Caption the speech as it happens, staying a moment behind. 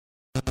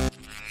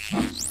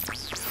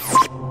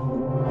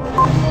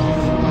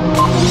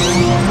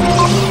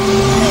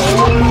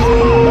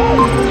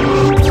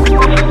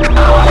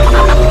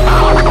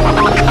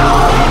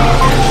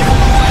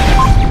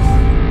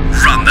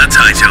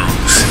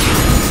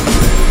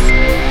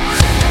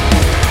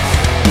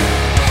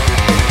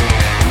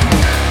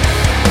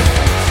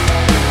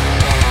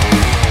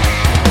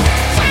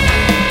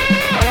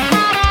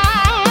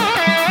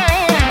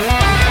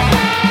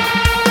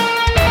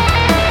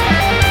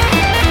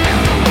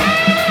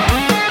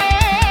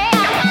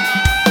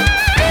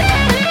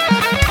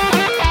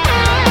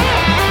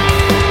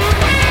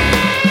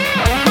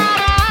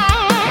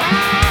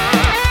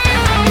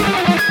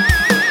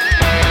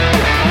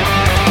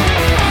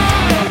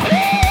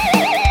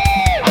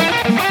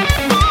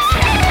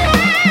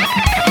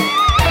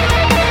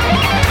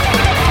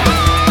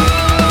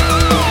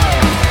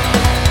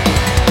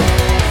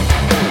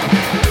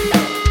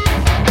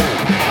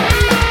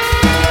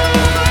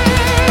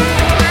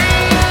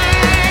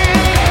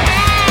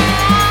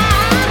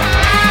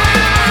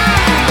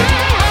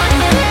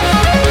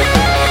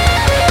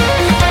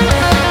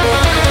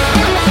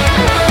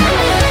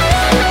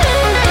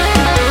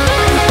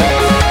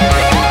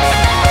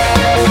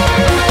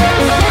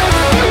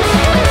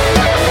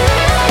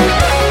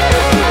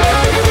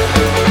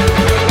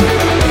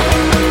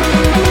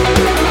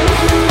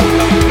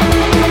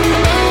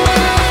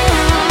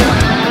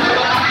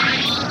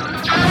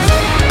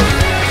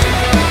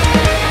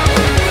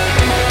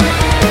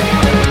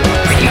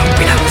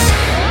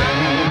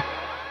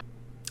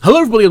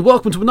Hello everybody and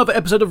welcome to another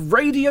episode of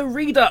Radio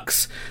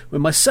Redux, where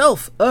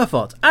myself,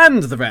 Urfart,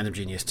 and the Random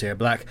Genius Tier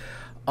Black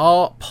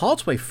are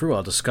partway through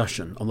our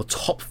discussion on the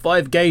top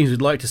 5 games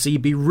we'd like to see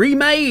be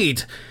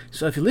remade.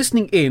 So if you're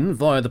listening in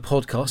via the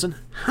podcast and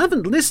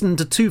haven't listened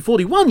to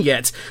 241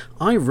 yet,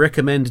 I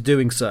recommend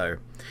doing so.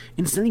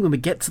 Incidentally, when we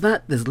get to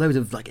that, there's a load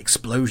of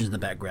explosions in the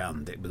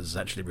background. It was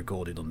actually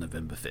recorded on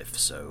November 5th,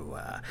 so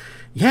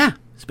yeah,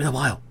 it's been a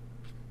while.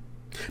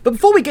 But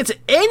before we get to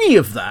any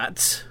of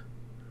that,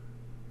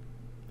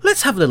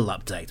 let's have a little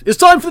update. It's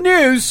time for the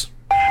news!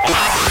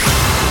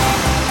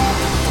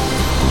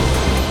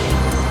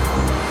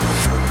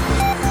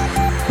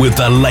 With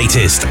the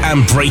latest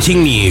and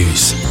breaking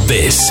news,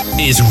 this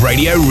is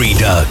Radio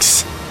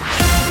Redux.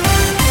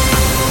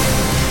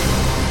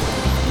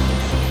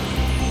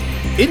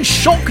 In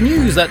shock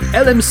news that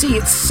LMC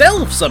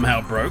itself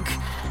somehow broke,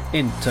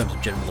 in terms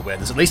of general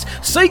awareness at least,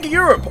 Sega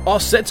Europe are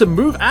set to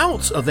move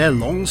out of their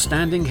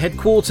long-standing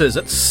headquarters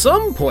at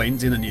some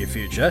point in the near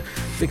future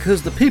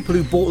because the people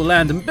who bought the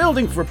land and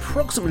building for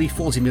approximately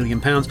 £40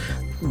 million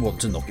want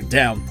to knock it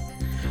down.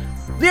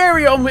 The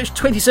area on which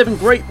 27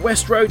 Great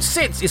West Road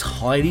sits is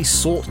highly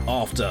sought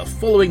after,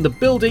 following the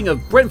building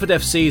of Brentford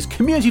FC's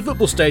community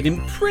football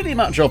stadium pretty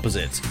much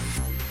opposite.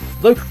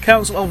 Local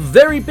council are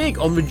very big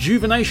on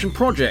rejuvenation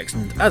projects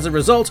and, as a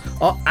result,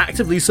 are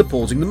actively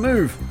supporting the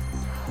move.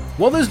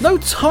 While there's no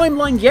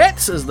timeline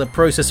yet, as the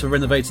process for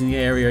renovating the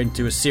area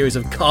into a series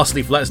of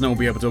ghastly flats no one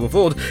will be able to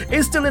afford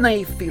is still in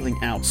a feeling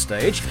out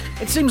stage,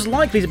 it seems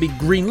likely to be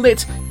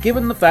green-lit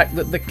given the fact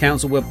that the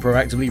council were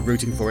proactively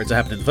rooting for it to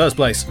happen in the first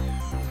place.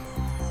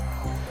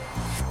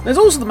 There's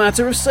also the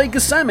matter of Sega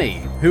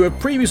Sammy, who have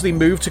previously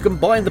moved to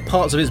combine the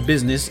parts of its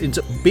business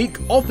into big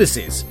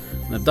offices,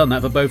 and have done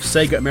that for both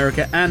Sega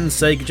America and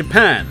Sega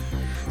Japan.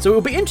 So it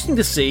will be interesting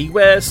to see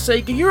where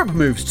Sega Europe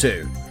moves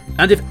to,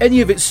 and if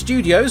any of its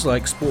studios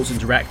like Sports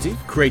Interactive,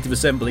 Creative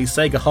Assembly,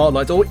 Sega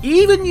Hardlight, or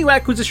even new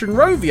acquisition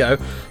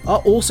Rovio are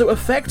also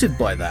affected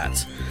by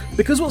that.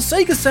 Because what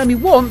Sega Sammy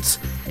wants,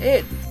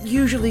 it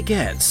usually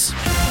gets.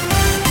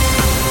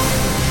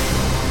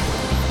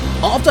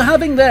 After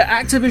having their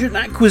Activision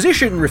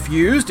acquisition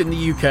refused in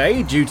the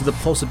UK due to the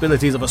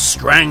possibilities of a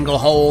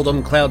stranglehold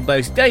on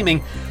cloud-based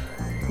gaming,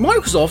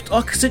 Microsoft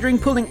are considering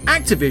pulling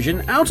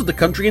Activision out of the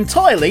country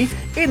entirely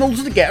in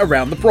order to get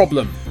around the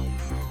problem.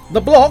 The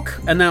block,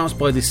 announced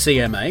by the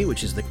CMA,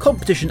 which is the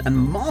Competition and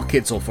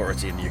Markets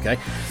Authority in the UK,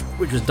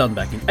 which was done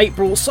back in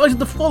April, cited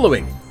the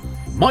following.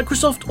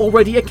 Microsoft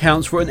already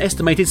accounts for an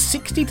estimated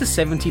 60 to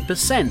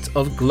 70%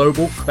 of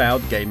global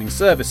cloud gaming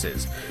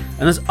services,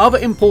 and has other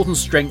important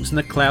strengths in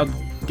the cloud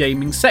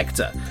gaming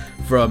sector,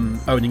 from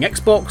owning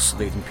Xbox,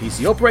 leading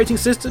PC operating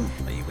system,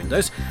 i.e.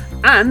 Windows,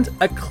 and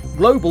a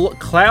global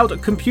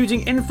cloud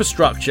computing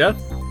infrastructure,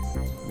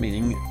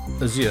 meaning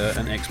Azure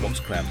and Xbox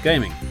Cloud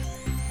Gaming.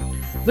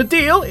 The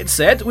deal, it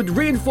said, would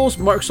reinforce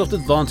Microsoft's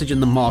advantage in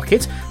the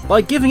market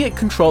by giving it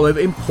control over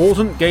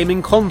important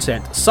gaming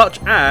content, such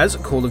as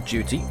Call of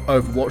Duty,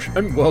 Overwatch,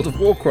 and World of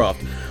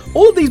Warcraft.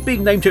 All of these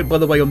being name-checked, by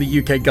the way, on the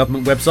UK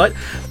government website.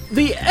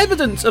 The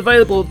evidence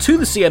available to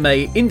the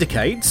CMA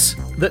indicates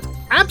that,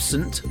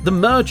 absent the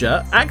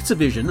merger,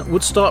 Activision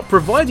would start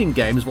providing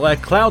games via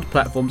cloud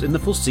platforms in the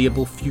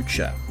foreseeable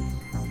future.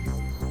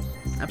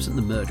 Absent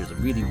the merger is a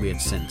really weird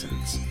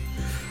sentence.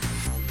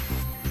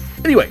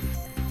 Anyway,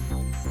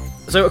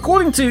 so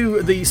according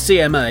to the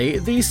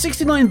CMA, the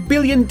 $69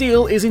 billion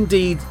deal is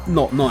indeed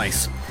not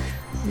nice.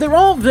 There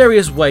are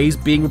various ways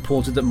being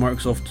reported that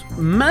Microsoft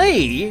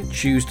may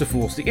choose to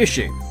force the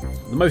issue.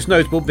 The most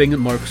notable being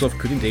that Microsoft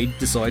could indeed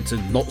decide to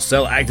not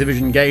sell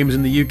Activision games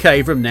in the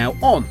UK from now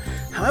on.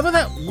 However,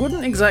 that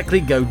wouldn't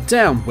exactly go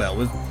down well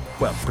with,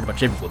 pretty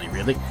much everybody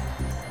really.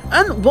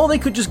 And while they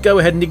could just go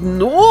ahead and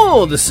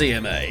ignore the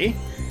CMA,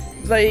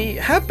 they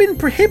have been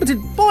prohibited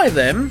by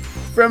them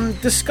from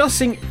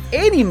discussing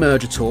any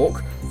merger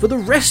talk for the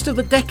rest of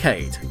the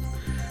decade.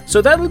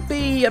 So that would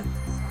be a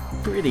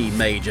pretty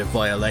major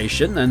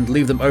violation and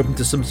leave them open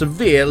to some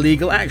severe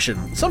legal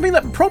action. Something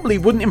that probably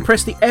wouldn't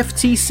impress the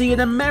FTC in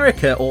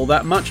America all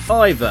that much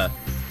either.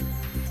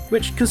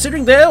 Which,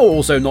 considering they're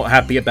also not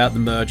happy about the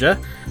merger,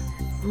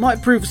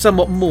 might prove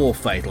somewhat more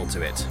fatal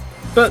to it.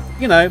 But,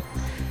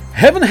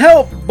 heaven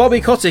help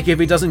Bobby Kotick if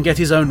he doesn't get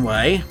his own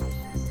way.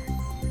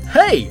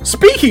 Hey,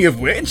 speaking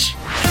of which,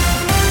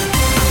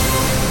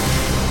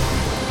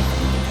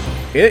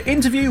 in an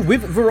interview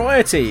with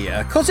Variety,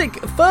 Kotick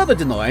further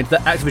denied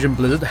that Activision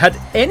Blizzard had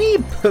any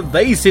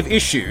pervasive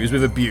issues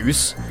with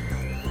abuse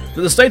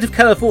that the state of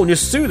California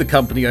sued the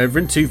company over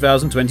in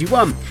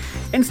 2021.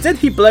 Instead,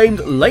 he blamed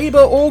labour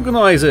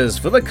organisers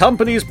for the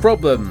company's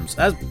problems,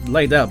 as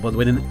laid out, by the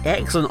way, in an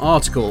excellent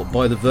article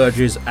by The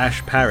Verge's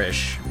Ash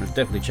Parrish.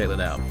 Definitely check that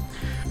out.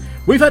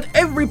 We've had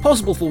every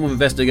possible form of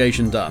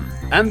investigation done,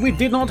 and we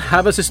did not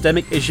have a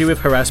systemic issue with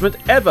harassment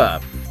ever,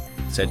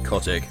 said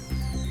Kotick.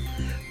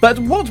 But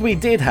what we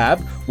did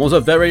have was a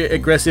very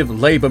aggressive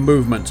labour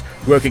movement,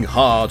 working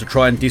hard to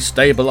try and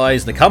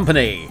destabilise the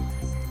company.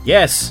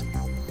 Yes,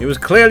 it was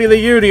clearly the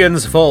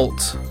union's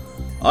fault.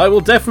 I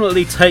will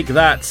definitely take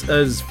that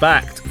as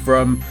fact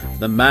from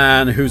the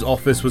man whose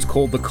office was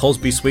called the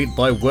Cosby Suite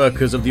by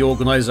workers of the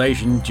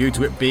organisation due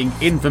to it being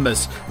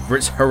infamous for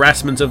its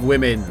harassment of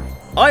women.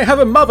 I have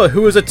a mother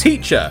who is a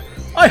teacher.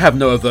 I have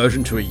no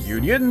aversion to a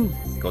union,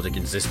 Kotick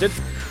insisted.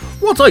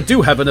 What I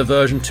do have an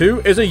aversion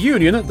to is a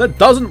union that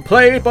doesn't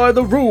play by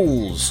the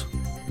rules.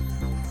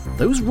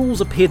 Those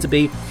rules appear to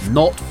be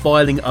not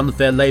filing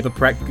unfair labour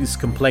practice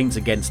complaints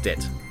against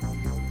it.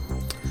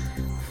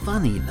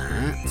 Funny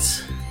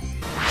that.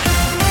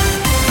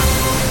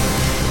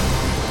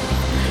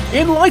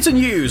 In lighter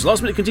news,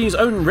 Last Minute Continue's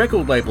own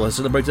record label has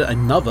celebrated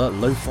another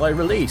lo-fi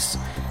release.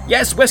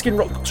 Yes, Westkin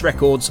Rocks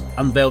Records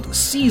unveiled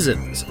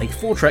Seasons, a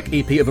 4-track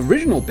EP of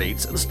original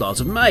beats at the start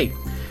of May.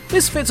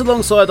 This fits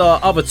alongside our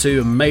other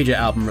two major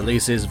album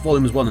releases,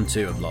 Volumes 1 and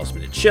 2 of Last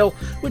Minute Chill,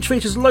 which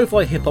features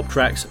lo-fi hip-hop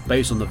tracks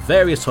based on the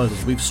various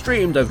titles we've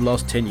streamed over the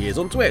last 10 years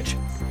on Twitch.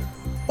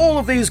 All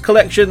of these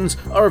collections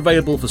are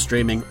available for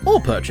streaming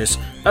or purchase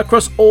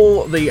across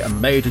all the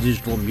major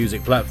digital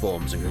music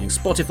platforms, including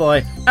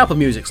Spotify, Apple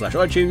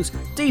Music/iTunes,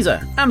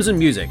 Deezer, Amazon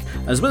Music,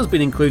 as well as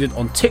being included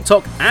on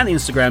TikTok and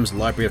Instagram's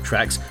library of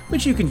tracks,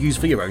 which you can use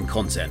for your own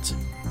content.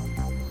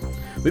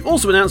 We've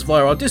also announced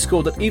via our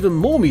Discord that even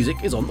more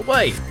music is on the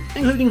way,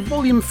 including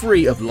Volume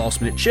 3 of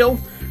Last Minute Chill,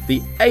 the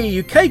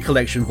AUK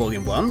Collection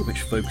Volume 1,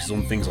 which focuses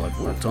on things I've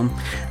worked on,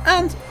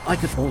 and I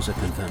could also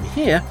confirm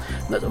here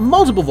that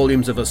multiple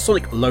volumes of a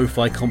Sonic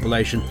Lo-Fi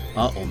compilation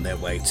are on their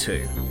way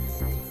too.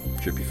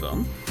 Should be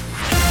fun.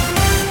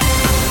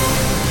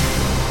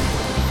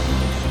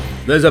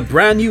 There's a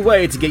brand new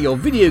way to get your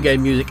video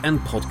game music and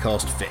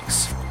podcast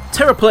fix.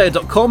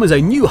 TerraPlayer.com is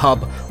a new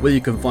hub where you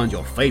can find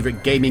your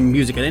favourite gaming,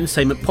 music and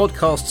entertainment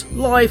podcasts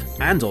live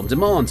and on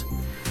demand.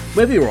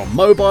 Whether you're on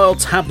mobile,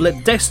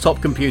 tablet,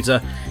 desktop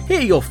computer,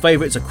 hear your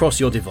favourites across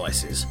your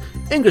devices.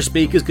 English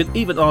speakers can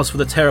even ask for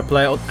the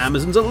TerraPlayer on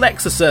Amazon's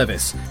Alexa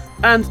service,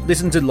 and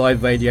listen to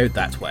live radio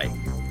that way.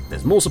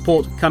 There's more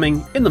support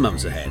coming in the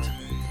months ahead.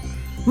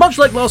 Much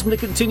like Last Minute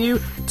Continue,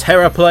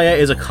 TerraPlayer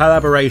is a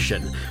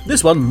collaboration,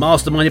 this one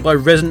masterminded by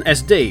Resident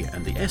SD,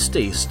 and the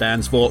SD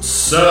stands for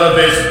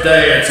Service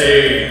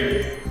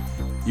Deity.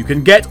 You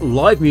can get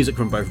live music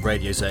from both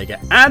Radio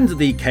Sega and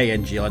the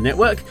KNGI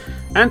network,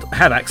 and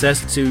have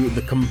access to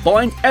the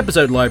combined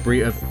episode library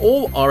of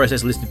all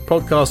RSS-listed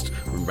podcasts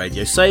from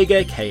Radio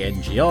Sega,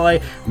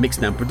 KNGI,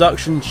 Mixdown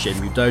Productions,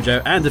 Shenmue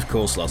Dojo, and of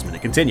course Last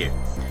Minute Continue.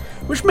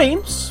 Which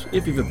means,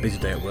 if you've a busy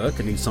day at work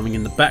and need something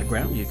in the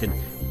background, you can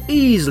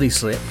easily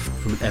slip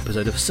from an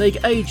episode of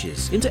Sega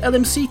Ages into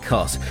LMC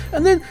Cast,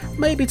 and then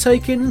maybe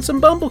take in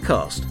some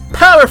Bumblecast.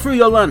 Power through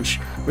your lunch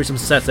with some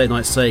Saturday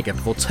Night Sega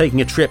before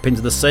taking a trip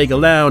into the Sega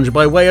Lounge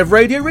by way of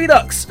Radio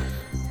Redux,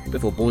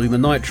 before boarding the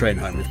night train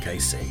home with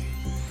KC.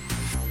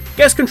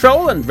 Guest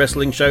Control and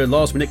wrestling show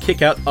Last Minute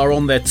Kickout are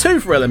on there too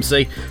for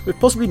LMC, with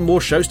possibly more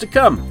shows to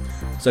come.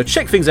 So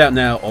check things out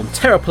now on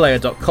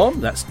TerraPlayer.com,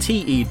 that's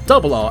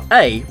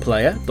TERRA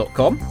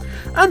player.com,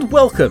 and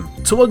welcome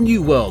to a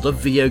new world of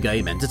video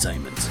game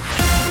entertainment.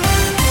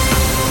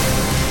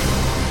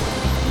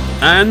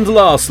 And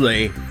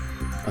lastly,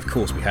 of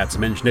course we had to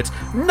mention it,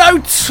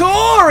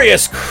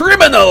 notorious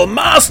criminal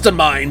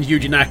mastermind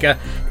Yuji Naka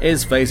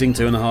is facing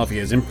 2.5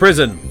 years in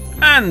prison,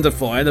 and a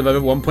fine of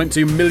over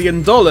 $1.2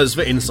 million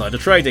for insider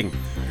trading.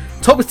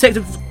 Top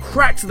Detective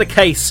cracked the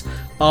case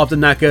after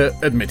Naka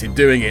admitted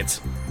doing it.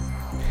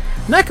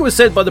 Naka was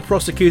said by the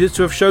prosecutors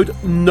to have showed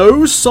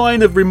no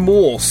sign of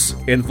remorse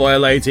in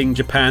violating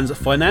Japan's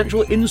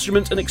Financial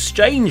Instrument and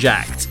Exchange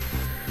Act,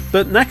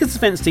 but Naka's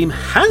defence team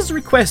has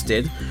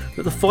requested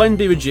that the fine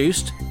be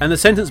reduced and the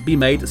sentence be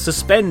made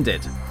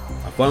suspended.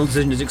 A final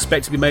decision is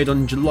expected to be made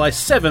on July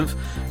 7th,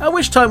 at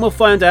which time we'll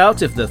find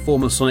out if the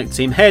former Sonic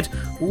team head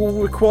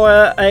will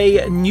require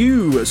a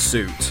new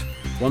suit,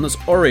 one that's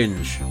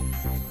orange.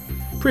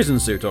 Prison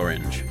suit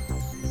orange.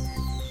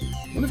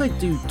 I wonder if they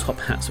do top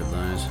hats with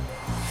those.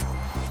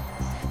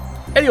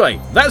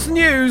 Anyway, that's the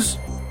news!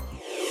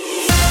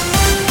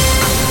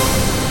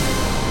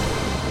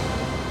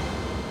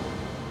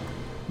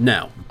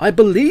 Now, I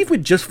believe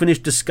we'd just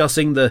finished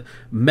discussing the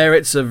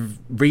merits of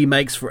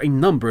remakes for a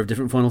number of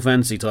different Final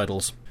Fantasy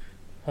titles.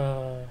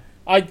 The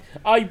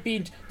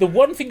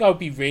one thing I'd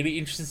be really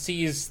interested to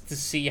see is to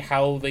see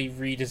how they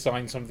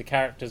redesign some of the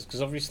characters,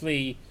 because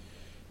obviously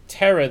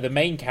Terra, the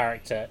main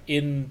character,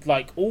 in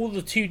like all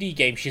the 2D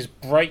games, she has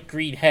bright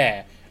green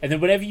hair, and then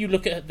whenever you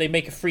look at her, they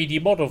make a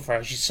 3D model for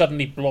her, she's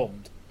suddenly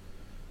blonde.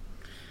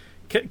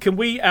 Can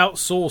we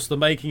outsource the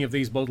making of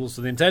these models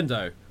to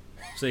Nintendo?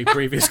 See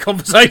previous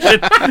conversation.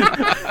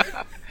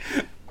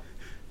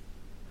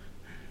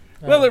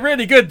 Well, they're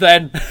really good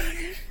then.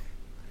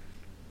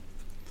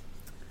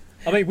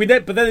 I mean,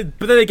 but then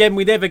again,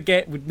 we never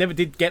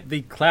did get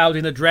the Cloud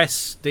in a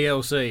Dress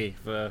DLC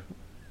for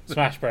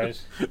Smash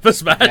Bros. For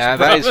Smash Bros. Yeah,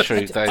 that is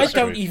true. I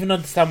don't even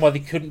understand why they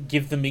couldn't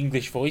give them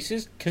English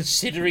voices,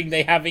 considering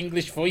they have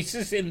English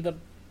voices in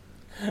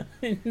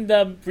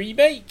the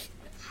remake.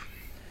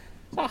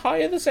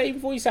 Hire the same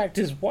voice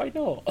actors. Why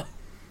not?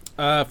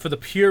 For the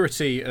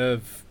purity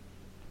of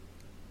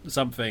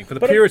something for the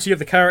But purity of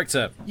the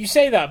character. You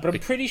say that, but I'm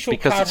pretty sure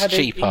because Cloud it's had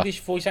cheaper. an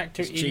English voice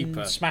actor in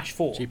cheaper. Smash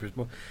 4.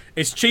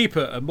 It's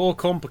cheaper and more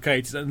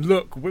complicated. And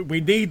look,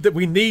 we need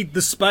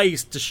the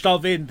space to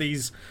shove in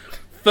these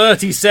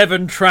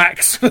 37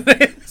 tracks for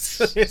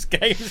this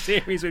game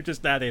series we've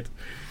just added.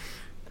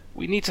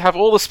 We need to have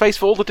all the space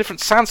for all the different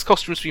Sans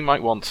costumes we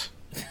might want.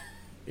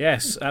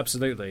 Yes,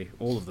 absolutely,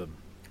 all of them.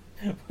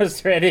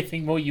 Was there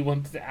anything more you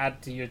wanted to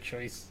add to your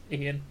choice,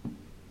 Ian?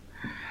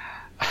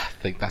 I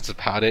think that's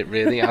about it,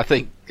 really. I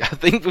think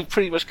we've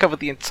pretty much covered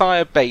the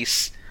entire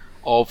base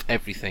of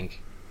everything.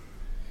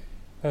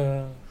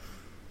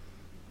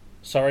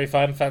 Sorry,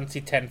 Final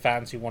Fantasy X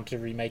fans who want a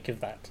remake of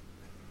that.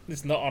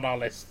 It's not on our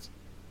list.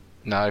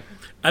 No.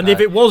 And no. if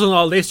it was on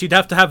our list, you'd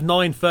have to have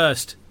 9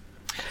 first.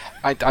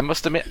 I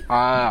must admit,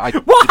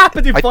 What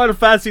happened in Final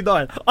Fantasy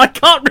IX? I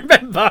can't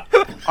remember.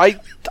 I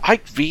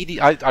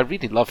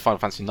really love Final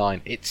Fantasy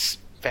IX. It's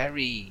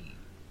very.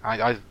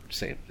 I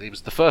say it was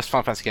the first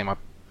Final Fantasy game I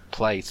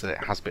played, so it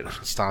has a bit of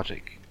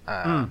nostalgic.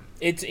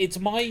 It's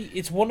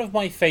one of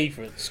my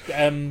favourites.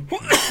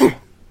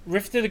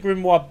 Rift of the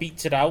Grimoire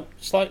beats it out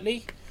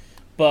slightly,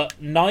 but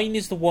 9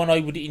 is the one I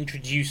would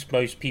introduce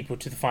most people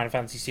to the Final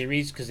Fantasy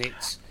series because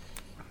it's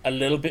a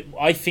little bit.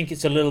 I think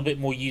it's a little bit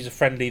more user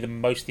friendly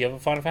than most of the other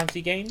Final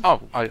Fantasy games. Oh,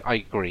 I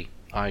agree.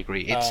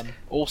 It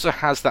also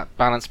has that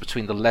balance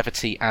between the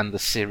levity and the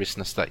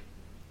seriousness that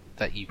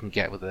you can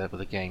get with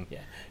a game. Yeah.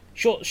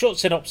 Short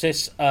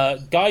synopsis: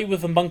 guy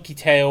with a monkey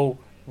tail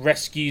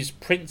rescues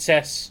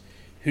princess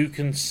who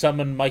can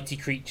summon mighty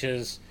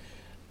creatures,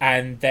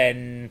 and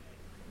then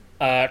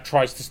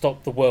tries to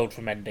stop the world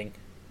from ending.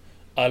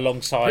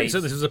 Alongside, I'm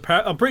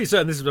pretty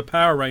certain this is a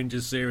Power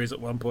Rangers series at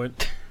one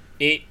point.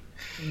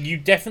 You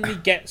definitely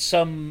get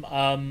some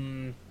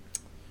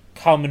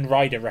Kamen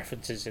Rider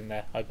references in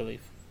there, I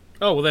believe.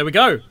 Oh well, there we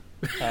go.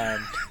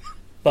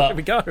 But There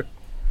we go.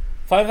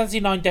 Final Fantasy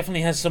IX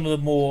definitely has some of the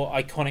more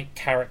iconic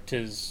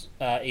characters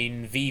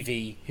in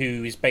Vivi,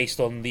 who is based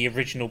on the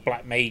original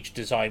Black Mage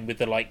design with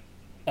the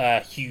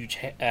huge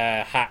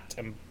hat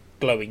and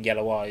glowing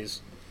yellow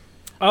eyes.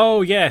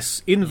 Oh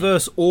yes,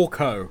 Inverse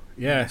Orko.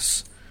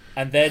 Yes.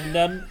 And then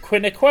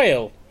Quina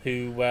Quail,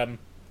 who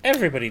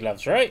everybody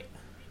loves, right?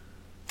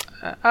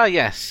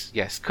 Yes,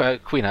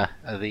 Quina.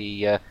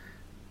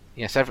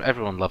 Yes,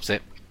 everyone loves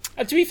it.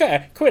 And to be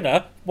fair,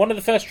 Quina, one of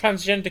the first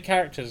transgender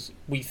characters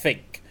we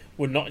think.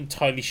 We're not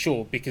entirely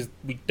sure because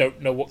we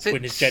don't know what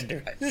Quina's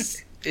gender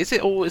is. Is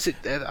it, or is it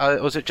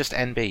just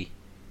NB?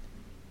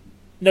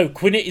 No,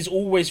 Quina is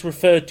always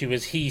referred to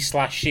as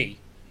he/she.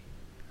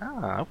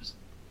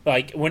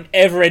 Like,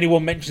 whenever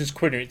anyone mentions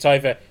Quina, it's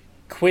either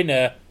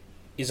Quina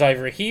is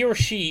either a he or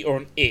she or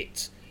an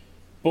it,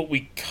 but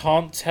we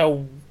can't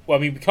tell. Well,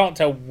 I mean, we can't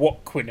tell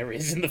what Quina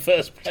is in the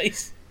first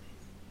place.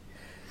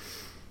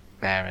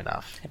 Fair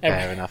enough.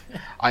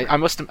 I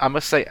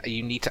must say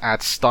you need to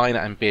add Steiner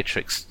and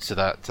Beatrix to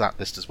that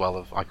list as well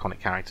of iconic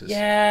characters.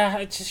 Yeah,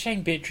 it's a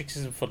shame Beatrix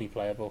isn't fully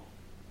playable.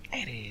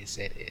 It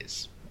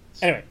is.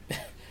 Anyway,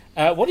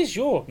 what is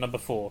your number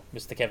 4,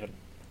 Mr. Kevin?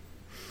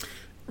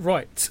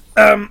 Right.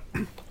 I'm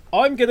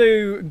going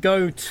to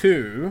go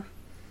to.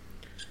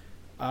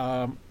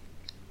 There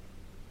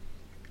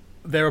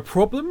are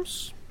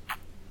problems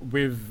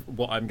with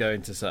what I'm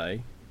going to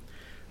say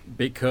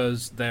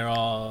because there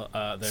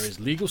is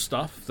legal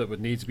stuff that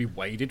would need to be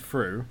waded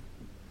through,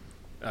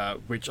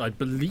 which I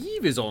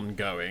believe is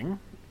ongoing.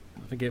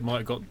 I think it might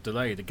have got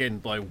delayed again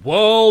by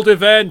world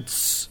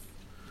events.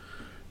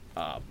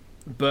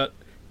 But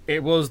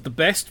it was the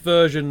best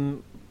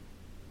version.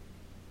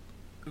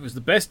 It was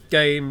the best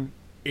game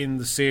in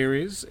the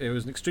series. It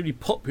was an extremely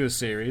popular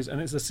series,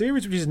 and it's a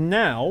series which is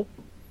now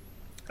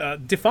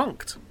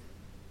defunct.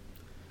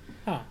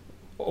 Huh.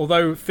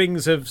 Although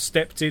things have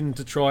stepped in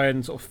to try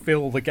and sort of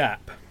fill the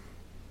gap,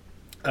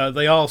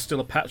 they are still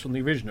a patch on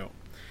the original.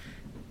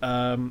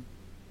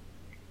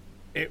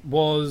 It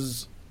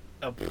was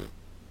a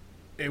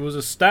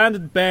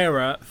standard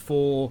bearer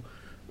for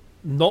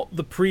not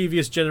the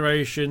previous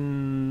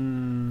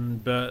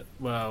generation, but it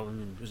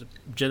was a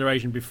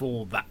generation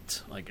before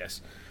that, I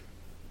guess.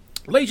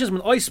 Ladies and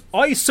gentlemen,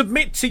 I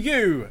submit to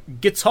you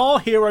Guitar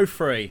Hero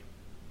 3.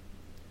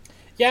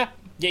 Yeah,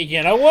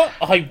 you know what?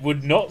 I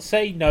would not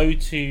say no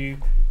to.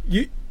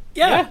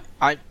 Yeah.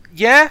 I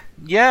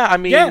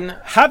mean,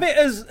 have it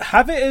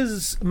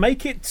as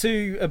make it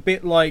to a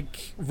bit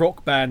like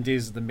Rock Band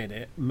is at the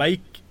minute.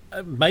 Make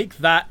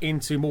that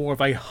into more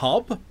of a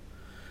hub,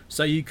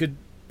 so you could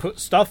put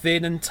stuff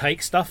in and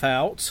take stuff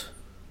out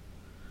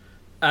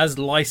as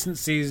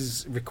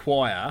licenses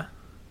require,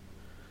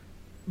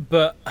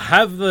 but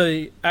have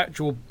the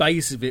actual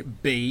base of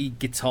it be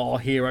Guitar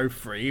Hero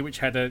 3, which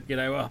had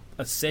a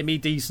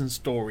semi-decent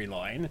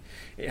storyline.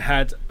 It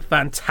had a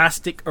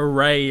fantastic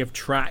array of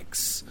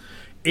tracks,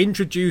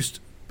 introduced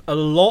a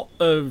lot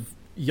of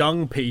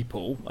young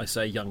people, I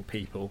say young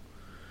people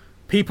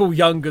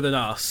younger than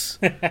us,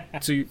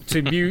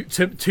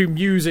 to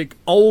music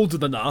older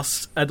than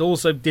us, and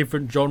also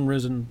different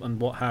genres and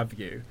what have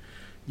you.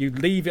 You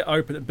leave it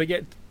open, but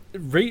yet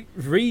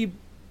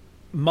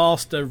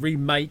Master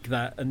remake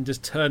that and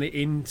just turn it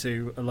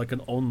into like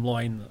an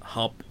online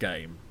hub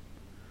game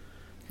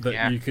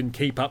that you can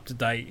keep up to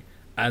date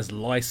as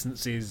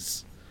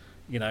licenses,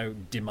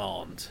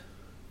 demand.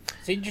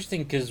 It's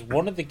interesting because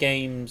one of the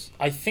games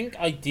I think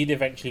I did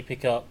eventually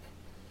pick up.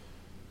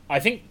 I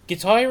think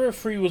Guitar Hero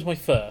 3 was my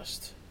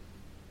first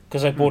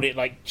because I bought it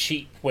like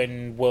cheap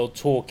when World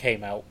Tour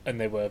came out and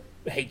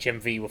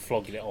HMV were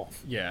flogging it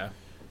off. Yeah.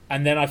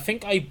 And then I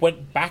think I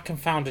went back and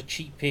found a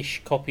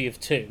cheapish copy of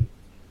 2.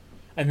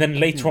 And then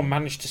later on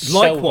managed to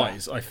sell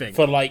Likewise, that I think.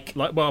 for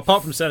well,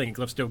 apart from selling it,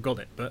 because I've still got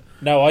it, but...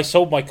 No, I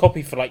sold my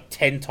copy for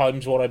 10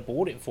 times what I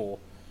bought it for.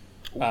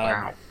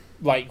 Wow.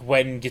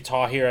 When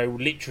Guitar Hero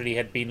literally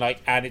had been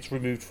and it's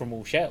removed from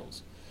all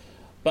shelves.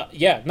 But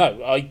yeah,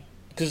 no,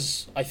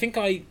 because I think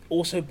I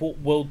also bought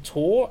World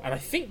Tour, and I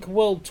think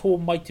World Tour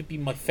might have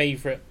been my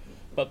favourite,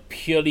 but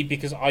purely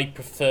because I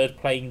preferred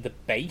playing the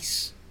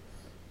bass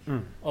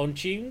on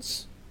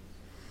tunes.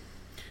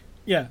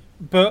 Yeah,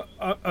 but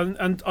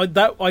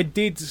I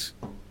did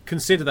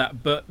consider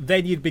that, but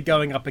then you'd be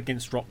going up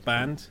against Rock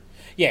Band.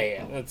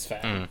 Yeah, that's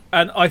fair.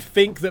 And I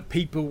think that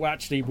people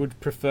actually would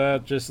prefer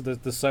just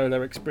the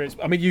solo experience.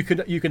 I mean, you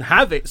can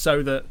have it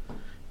so that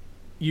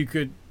you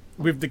could,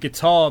 with the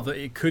guitar, that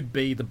it could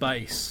be the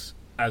bass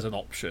as an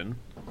option,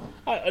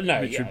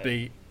 which would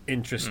be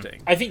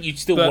interesting. I think you'd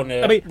still want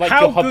to. I mean,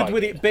 how good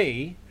would it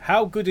be?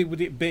 How good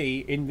would it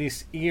be in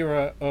this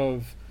era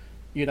of,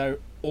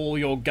 all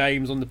your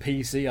games on the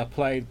PC are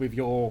played with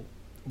your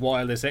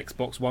wireless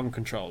Xbox One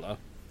controller,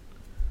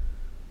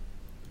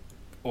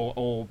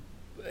 or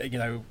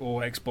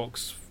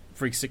Xbox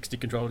 360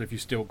 controller if you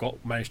still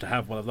managed to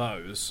have one of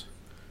those.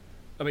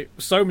 I mean,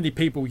 so many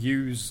people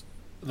use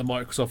the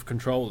Microsoft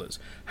controllers.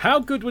 How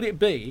good would it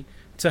be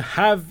to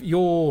have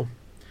your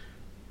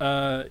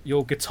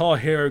Guitar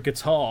Hero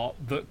guitar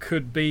that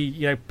could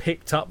be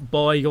picked up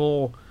by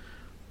your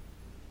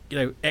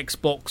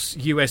Xbox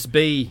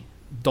USB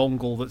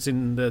dongle that's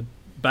in the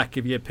back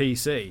of your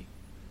PC?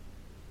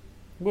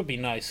 Would be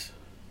nice.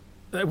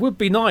 It would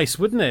be nice,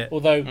 wouldn't it?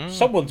 Although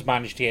someone's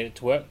managed to get it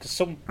to work,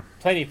 because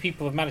plenty of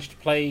people have managed to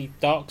play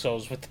Dark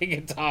Souls with the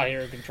Guitar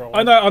Hero controller.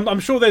 I know. I'm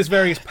sure there's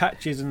various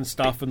patches and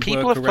stuff and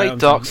people have played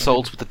Dark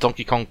Souls with the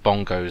Donkey Kong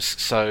bongos,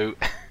 so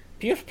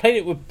people have played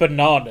it with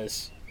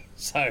bananas,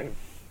 so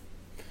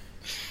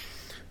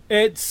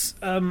it's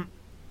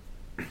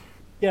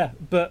yeah,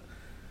 but.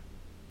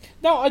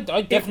 No, I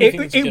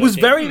definitely think it was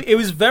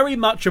very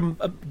much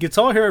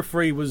Guitar Hero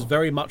 3 was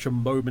very much a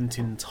moment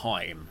in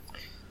time.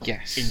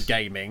 Yes. In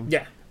gaming.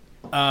 Yeah.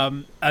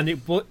 And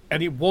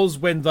it was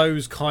when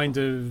those kind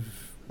of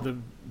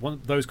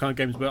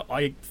games were,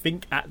 I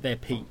think, at their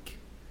peak,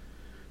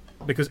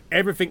 because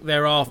everything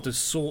thereafter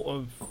sort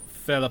of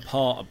fell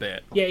apart a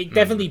bit. Yeah, it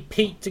definitely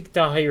peaked at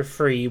Guitar Hero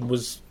 3 and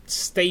was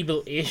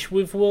stable-ish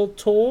with World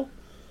Tour,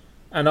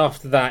 and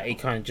after that it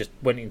kind of just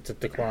went into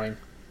decline.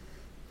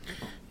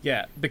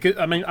 Yeah, because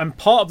and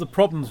part of the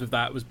problems with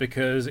that was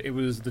because it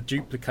was the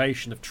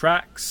duplication of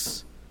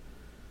tracks.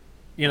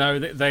 You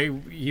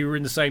were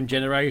in the same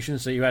generation,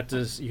 so you had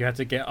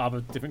to get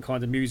other different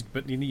kinds of music,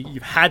 but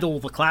you've had all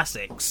the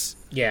classics.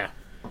 Yeah,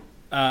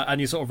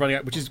 and you're sort of running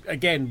out, which is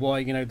again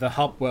why the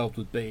hub world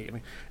would be.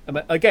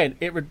 Again,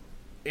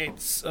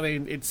 it's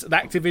an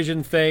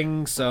Activision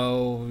thing,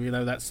 so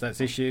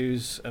that's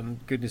issues,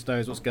 and goodness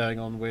knows what's going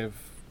on with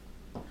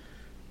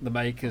the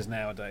makers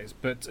nowadays.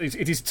 But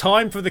it is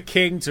time for the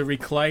king to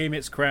reclaim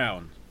its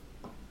crown.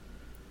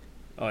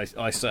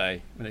 I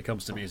say, when it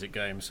comes to music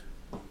games.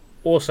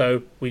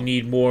 Also, we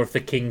need more of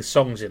the King's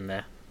songs in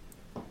there.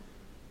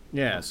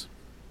 Yes.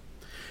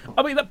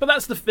 I mean, but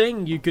that's the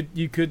thing. You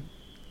could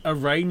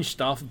arrange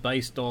stuff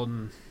based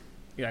on,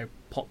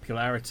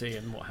 popularity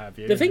and what have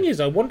you. The thing is,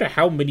 I wonder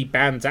how many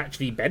bands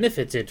actually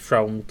benefited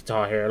from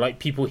Guitar Hero. Like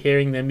people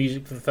hearing their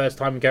music for the first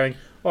time and going,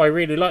 "Oh, I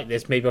really like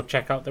this. Maybe I'll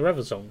check out their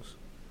other songs."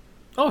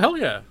 Oh, hell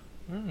yeah.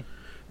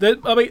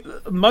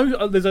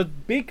 There's a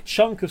big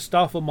chunk of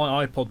stuff on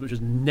my iPod which has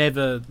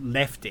never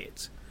left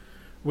it,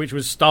 which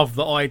was stuff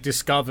that I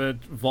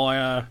discovered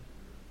via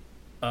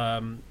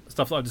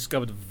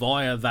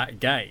that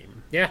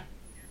game. Yeah.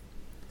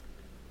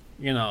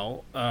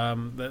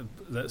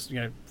 That's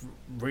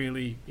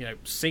really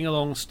sing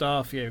along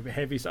stuff,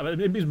 heavy stuff.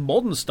 It was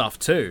modern stuff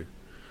too.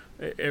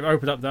 It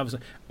opened up the other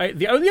side.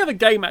 The only other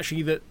game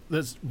actually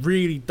that's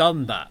really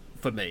done that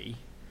for me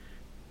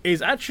is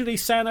actually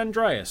San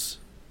Andreas.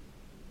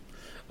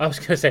 I was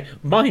going to say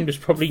mine was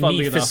probably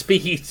Funnily Need for enough.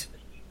 Speed.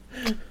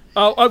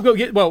 Oh, I've got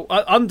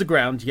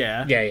Underground,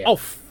 yeah. Yeah. Oh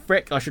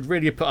frick! I should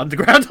really have put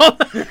Underground on.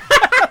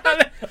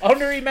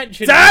 Honorary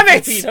mention. Damn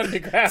it! Speed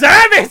Underground.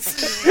 Damn it!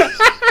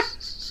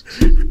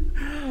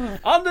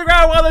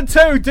 Underground 1 and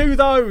 2, do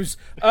those.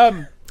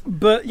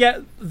 But yeah,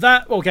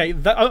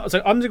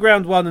 so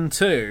Underground 1 and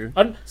 2.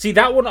 See,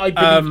 that one I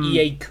believe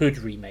EA could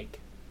remake.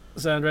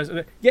 San Andreas.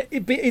 Yeah,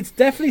 it's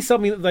definitely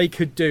something that they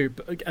could do.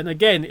 And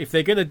again, if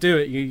they're going to do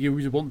it,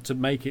 you want to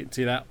make it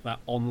to that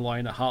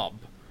online hub.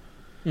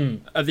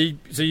 So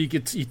you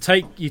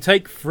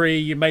take free.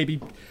 You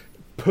maybe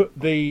put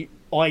the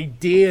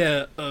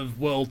idea of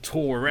World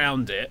Tour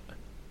around it,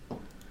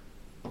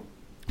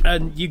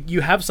 and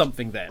you have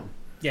something then.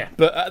 Yeah.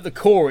 But at the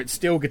core, it's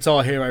still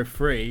Guitar Hero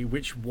 3,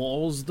 which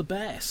was the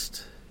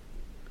best.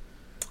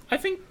 I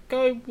think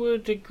I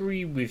would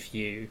agree with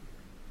you.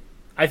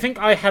 I think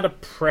I had a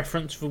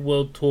preference for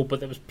World Tour, but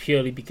that was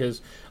purely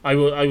because I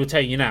will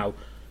tell you now,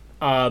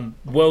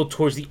 World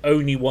Tour is the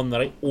only one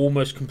that I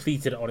almost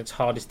completed on its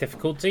hardest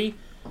difficulty.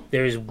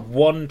 There is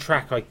one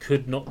track I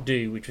could not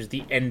do, which was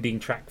the ending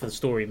track for the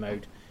story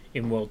mode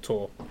in World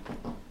Tour.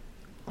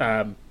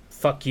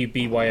 Fuck you,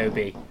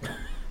 BYOB.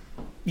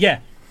 Yeah.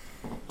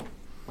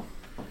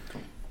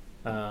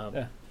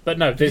 But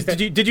no,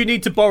 Did you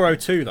need to borrow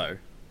 2 though?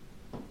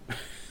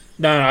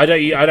 No, I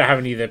don't have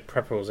any of the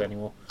prep rules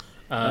anymore.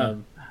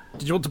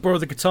 Did you want to borrow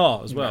the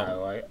guitar as well?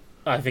 No,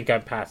 I think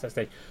I'm past that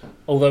stage.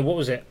 Although, what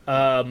was it?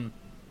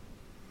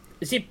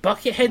 Is it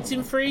Bucketheads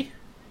in 3?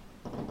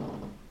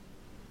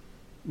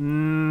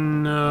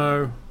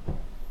 No.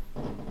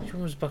 Which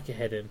one was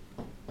Buckethead in?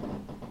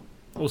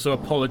 Also,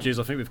 apologies.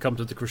 I think we've come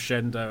to the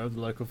crescendo of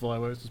the local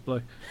fireworks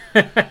display.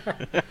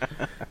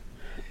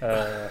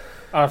 I'll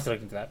have to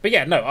look into that. But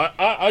yeah, no,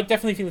 I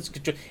definitely think that's a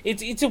good choice.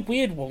 It's a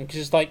weird one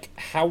because it's like,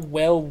 how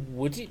well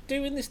would it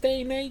do in this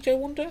day and age? I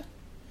wonder,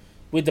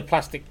 with the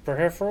plastic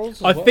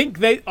peripherals. I think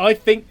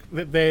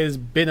that there's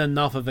been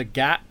enough of a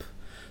gap,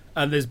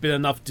 and there's been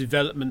enough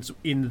developments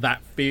in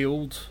that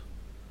field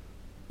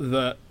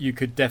that you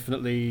could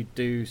definitely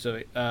do.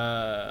 So,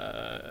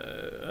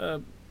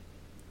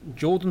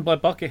 Jordan by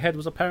Buckethead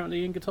was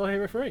apparently in Guitar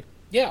Hero 3.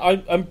 Yeah,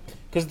 I'm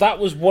because that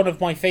was one of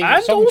my favourite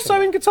and songs.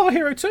 Also in Guitar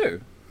Hero 2.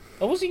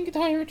 Oh, was he in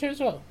Guitar Hero 2 as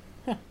well?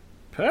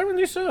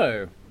 Apparently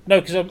so.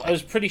 No, because I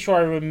was pretty sure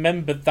I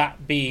remembered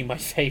that being my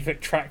favourite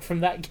track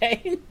from that game.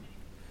 Yeah.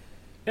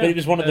 But it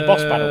was one of the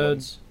boss battle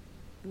ones.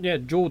 Yeah,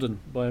 Jordan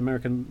by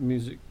American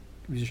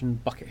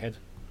musician Buckethead.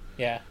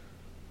 Yeah.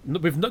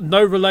 With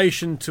no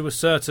relation to a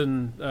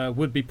certain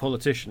would-be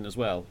politician as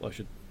well, I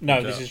should No,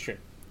 point this out. is true.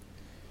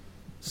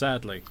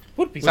 Sadly.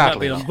 Would be.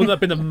 Sadly. Wouldn't that have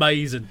been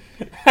amazing?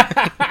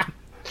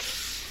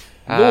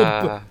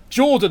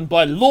 Jordan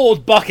by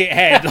Lord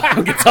Buckethead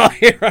on Guitar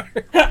Hero.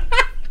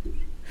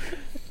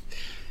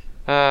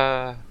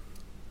 Do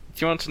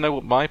you want to know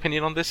what my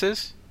opinion on this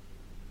is?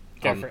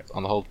 Go for it.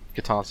 On the whole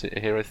Guitar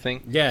Hero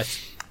thing?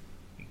 Yes.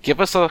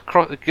 Give us a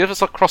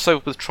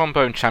crossover with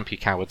Trombone Champ, you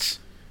cowards.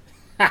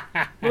 Well,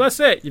 that's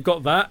it. You've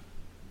got that.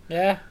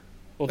 Yeah.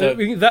 Although,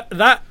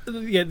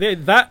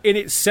 That in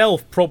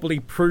itself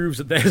probably proves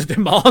that there's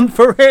demand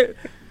for it.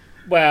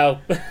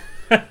 well,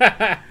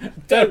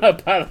 don't know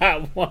about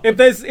that one.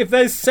 If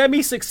there's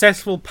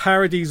semi-successful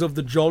parodies of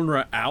the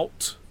genre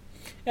out,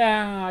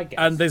 Yeah, I guess.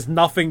 and there's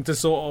nothing to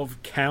sort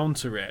of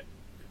counter it,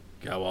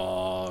 go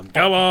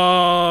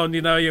on.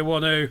 You know you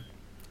want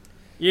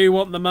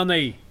the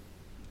money.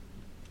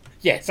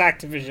 Yes,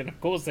 Activision, of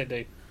course they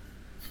do.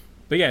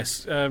 But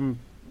yes,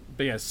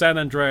 San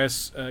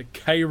Andreas,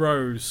 K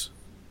Rose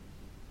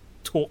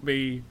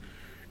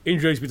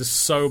introduced me to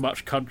so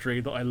much country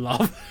that I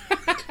love.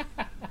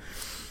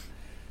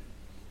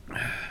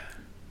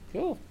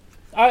 Cool.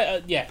 I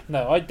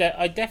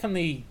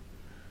definitely.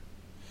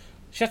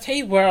 Should I tell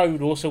you where I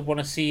would also want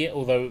to see it,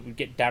 although it would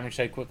get damaged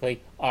so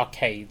quickly?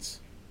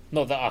 Arcades.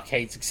 Not that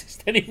arcades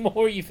exist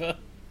anymore either.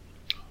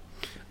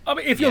 I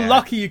mean, if you're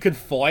lucky, you can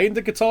find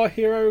a Guitar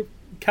Hero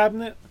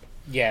cabinet.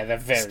 Yeah, they're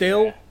very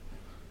still. rare.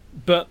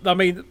 But I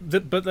mean,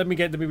 let me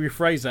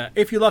rephrase that.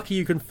 If you're lucky,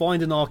 you can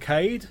find an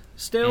arcade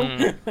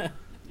still.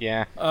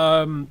 Yeah.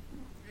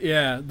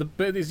 Yeah,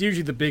 but it's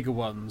usually the bigger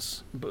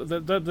ones. But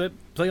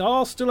they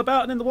are still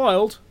about and in the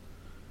wild.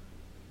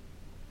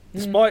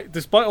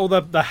 Despite all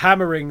the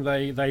hammering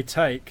they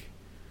take,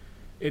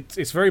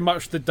 it's very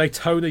much the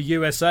Daytona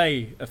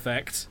USA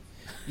effect.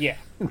 Yeah.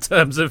 In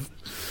terms of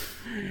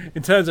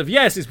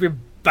yes, it's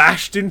been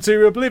bashed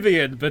into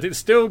oblivion, but it's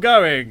still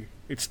going.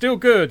 It's still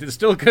good. It's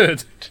still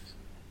good.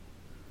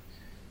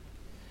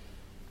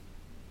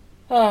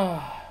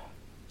 Ah,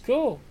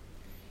 cool.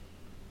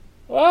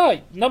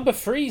 Alright, number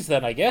 3's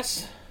then, I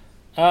guess.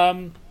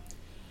 My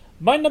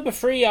number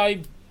 3,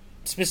 I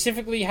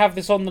specifically have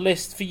this on the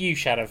list for you,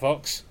 Shadow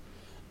Fox.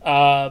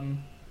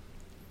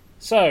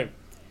 So,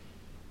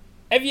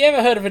 have you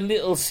ever heard of a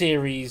little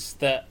series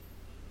that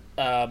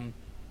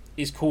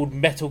is called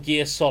Metal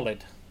Gear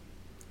Solid?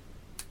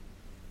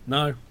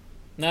 No.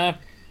 No?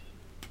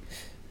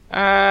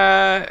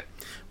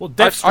 Well,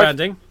 Death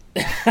Stranding.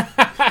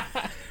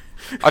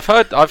 I've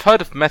heard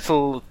of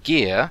Metal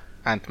Gear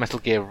and Metal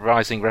Gear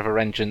Rising,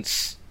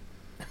 Revengeance,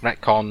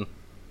 Retcon,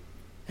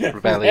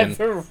 Rebellion.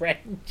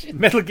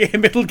 Metal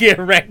Gear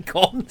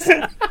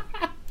Retcon.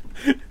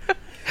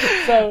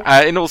 So,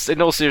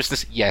 in all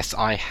seriousness, yes,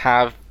 I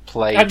have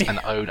played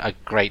and own a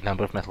great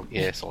number of Metal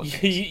Gear Solid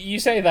games. You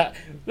say that.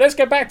 Let's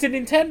go back to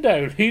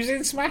Nintendo. Who's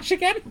in Smash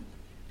again?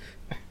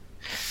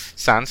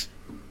 Sans.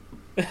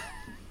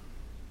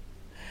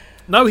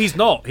 No, he's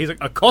not. He's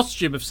a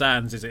costume of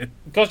Sans, is it?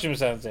 Costume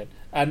sounds in.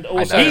 And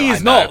also, He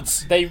is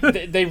not.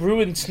 They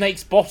ruined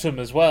Snake's bottom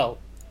as well.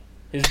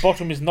 His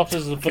bottom is not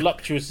as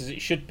voluptuous as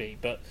it should be,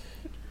 but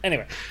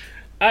anyway.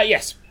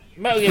 Yes,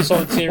 Metal Gear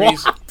Solid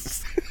series.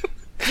 What?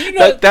 Do you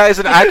know That is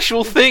an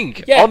actual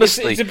thing. Yeah,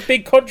 honestly, it's a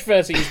big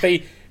controversy. Is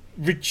they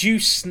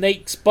reduce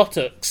Snake's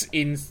buttocks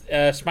in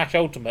Smash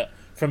Ultimate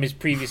from his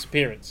previous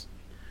appearance.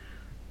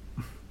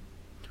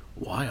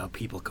 Why are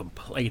people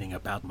complaining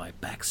about my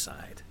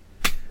backside?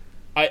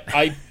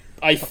 I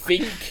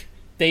think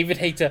David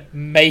Hayter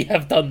may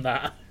have done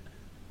that.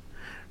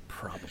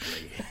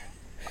 Probably.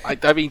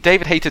 I mean,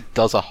 David Hayter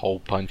does a whole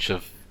bunch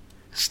of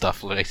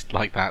stuff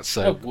like that,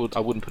 so Oh.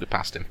 I wouldn't put it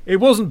past him. It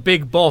wasn't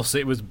Big Boss,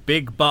 it was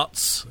Big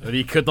Butts, and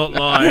he could not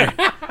lie.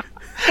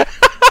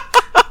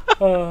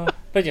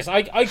 But yes,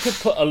 I could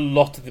put a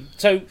lot of them.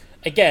 So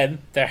again,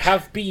 there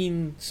have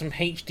been some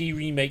HD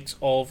remakes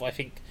of I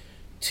think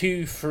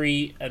 2,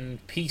 3,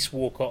 and Peace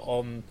Walker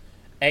on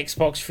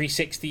Xbox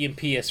 360 and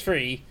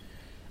PS3.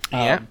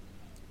 Yeah.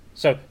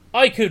 So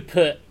I could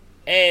put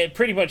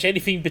pretty much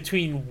anything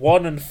between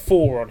 1 and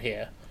 4 on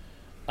here.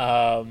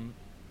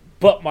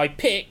 But my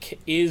pick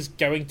is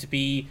going to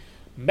be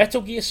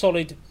Metal Gear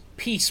Solid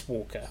Peace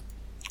Walker.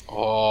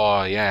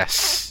 Oh,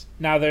 yes.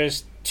 Now,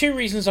 there's 2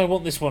 reasons I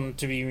want this one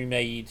to be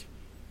remade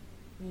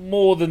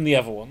more than the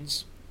other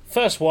ones.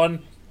 First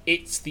one,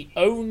 it's the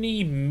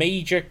only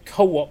major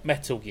co-op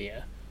Metal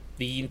Gear.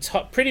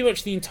 Pretty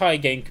much the entire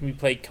game can be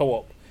played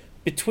co-op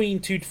between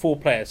 2 to 4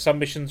 players. Some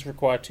missions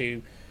require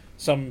 2,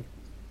 some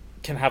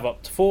can have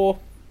up to 4.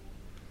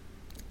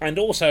 And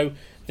also,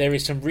 there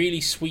is some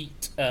really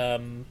sweet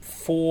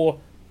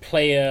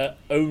 4-player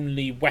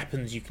only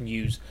weapons you can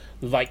use,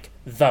 like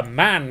the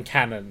Man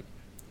Cannon,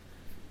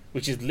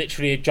 which is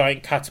literally a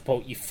giant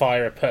catapult you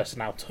fire a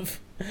person out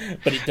of.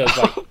 But it does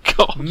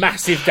like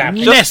massive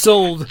damage.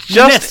 Nestled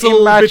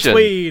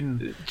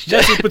imagine.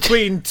 nestled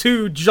between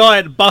 2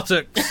 giant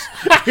buttocks.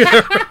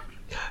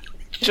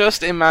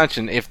 Just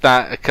imagine if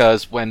that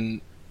occurs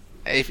when...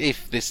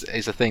 If this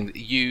is a thing that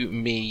you,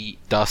 me,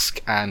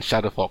 Dusk, and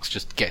Shadow Fox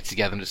just get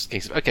together and just in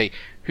case of, okay,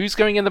 who's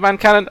going in the Man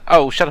Cannon?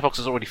 Oh, Shadow Fox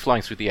is already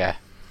flying through the air.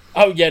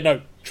 Oh yeah,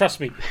 no, trust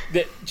me.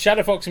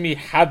 Shadow Fox and me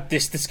had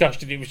this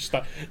discussion. It was just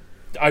like,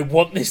 I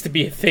want this to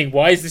be a thing.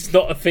 Why is this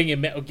not a thing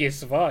in Metal Gear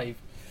Survive?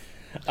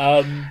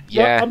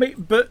 Yeah.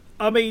 Well,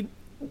 I mean,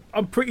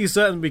 I'm pretty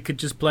certain we could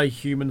just play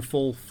Human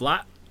Fall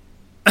Flat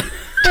at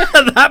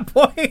that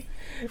point.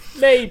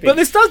 Maybe. But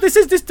this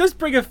does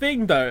bring a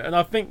thing though, and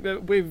I think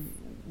that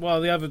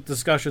the other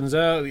discussions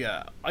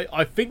earlier,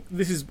 I think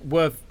this is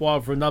worthwhile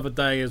for another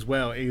day as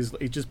well. Is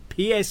just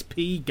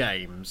PSP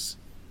games.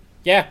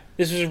 Yeah,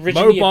 this was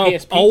originally a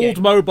PSP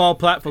game. Mobile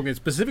platform games,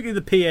 specifically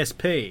the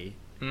PSP,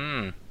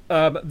 Mm.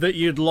 that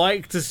you'd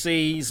like to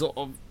see sort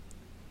of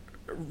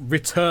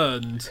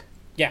returned.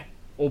 Yeah.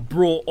 Or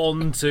brought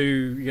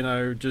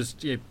onto,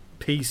 just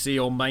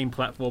PC or main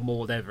platform or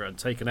whatever, and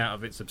taken out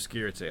of its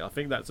obscurity. I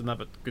think that's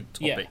another good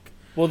topic. Yeah.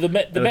 Well, the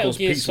Metal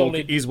Gear Peace Walker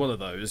Solid is one of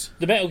those.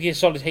 The Metal Gear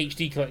Solid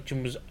HD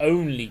collection was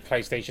only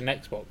PlayStation,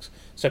 Xbox.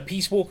 So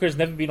Peace Walker has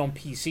never been on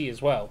PC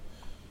as well.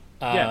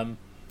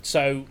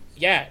 So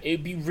yeah,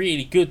 it'd be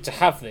really good to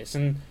have this.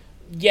 And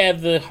yeah,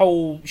 the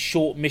whole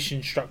short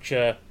mission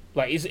structure,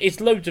 like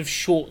it's loads of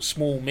short,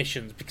 small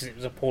missions because it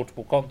was a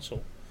portable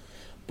console.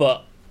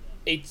 But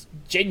it's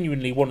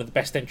genuinely one of the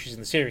best entries in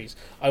the series.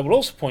 I will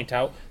also point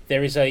out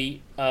there is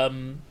a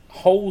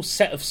whole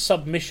set of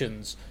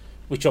submissions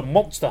which are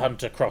Monster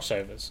Hunter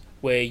crossovers,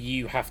 where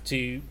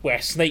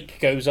Snake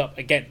goes up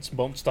against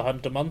Monster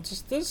Hunter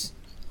monsters,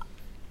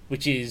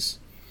 which is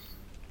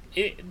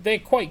they're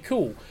quite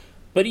cool.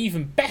 But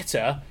even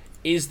better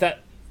is that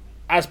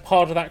as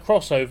part of that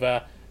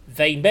crossover,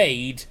 they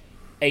made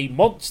a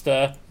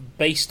monster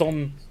based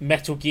on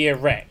Metal Gear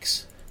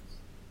Rex.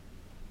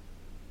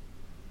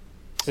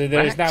 So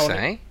there is now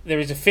there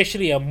is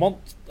officially a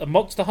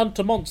Monster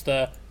Hunter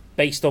monster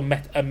based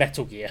on a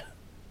Metal Gear.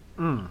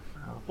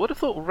 Would have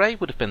thought Ray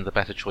would have been the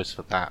better choice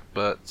for that,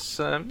 but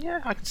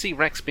yeah, I can see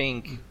Rex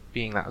being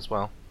that as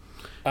well.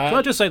 Can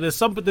I just say, there's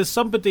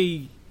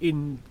somebody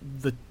in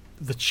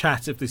the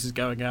chat, if this is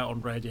going out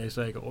on Radio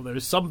Sega, or there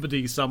is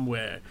somebody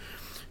somewhere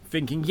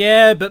thinking,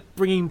 yeah, but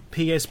bringing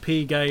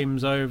PSP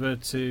games over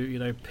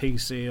to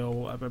PC or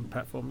whatever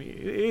platform, it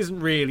isn't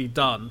really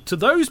done. To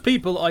those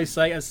people, I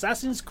say,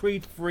 Assassin's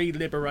Creed 3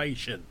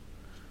 Liberation.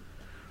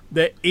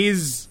 There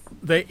is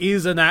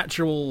an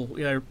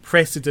actual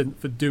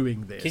precedent for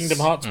doing this. Kingdom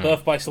Hearts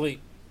Birth by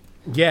Sleep.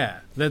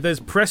 Yeah,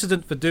 there's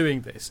precedent for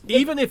doing this.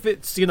 Even if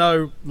it's,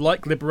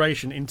 like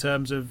Liberation in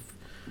terms of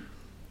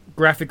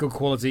graphical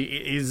quality,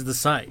 it is the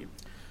same.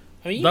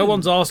 I mean, No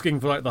one's asking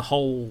for the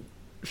whole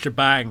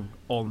shebang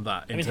on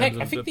that.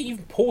 I think they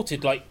even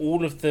ported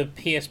all of the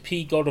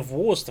PSP God of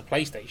Wars to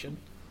PlayStation.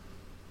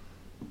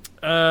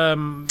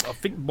 I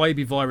think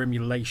maybe via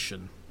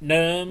emulation.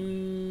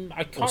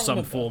 I can't Or some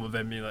remember. form of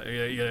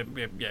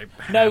emulation.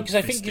 No, because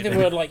I think there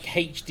were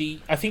HD.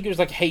 I think it was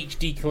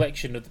HD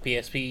collection of the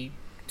PSP,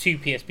 2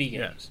 PSP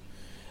games.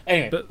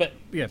 Anyway, but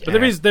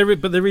there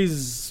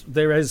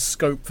is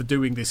scope for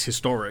doing this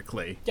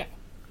historically. Yeah.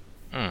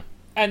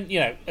 And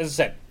as I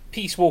said,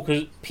 Peace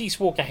Walker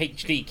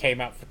HD came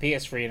out for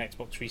PS3 and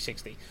Xbox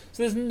 360.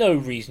 So there's no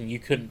reason you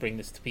couldn't bring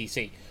this to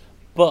PC.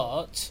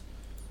 But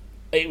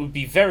it would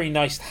be very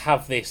nice to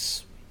have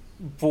this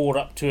brought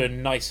up to a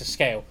nicer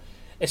scale,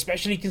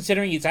 especially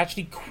considering it's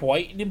actually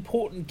quite an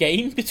important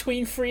game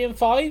between 3 and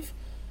 5.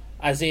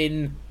 As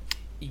in,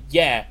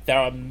 yeah, there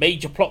are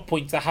major plot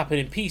points that happen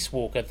in Peace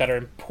Walker that are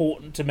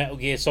important to Metal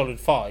Gear Solid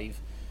 5,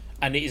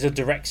 and it is a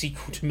direct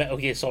sequel to Metal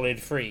Gear Solid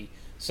 3.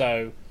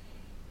 So,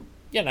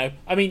 you know,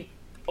 I mean,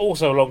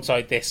 also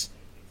alongside this,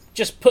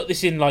 just put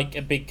this in like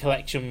a big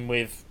collection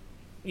with,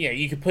 you know,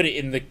 you could put it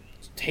in the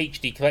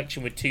HD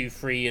collection with 2,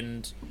 3,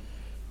 and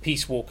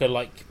Peace Walker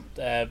like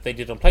they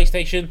did on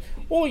PlayStation,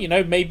 or, you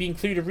know, maybe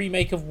include a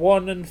remake of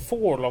 1 and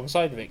 4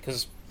 alongside of it,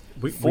 because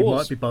we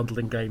might be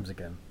bundling games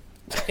again.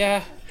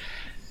 Yeah.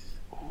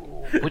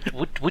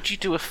 Would you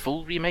do a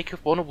full remake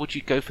of 1, or would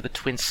you go for the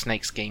Twin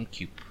Snakes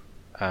GameCube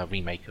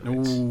remake of it?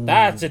 Ooh,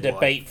 That's a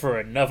debate for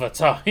another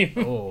time.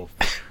 Oh.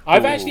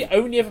 I've actually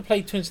only ever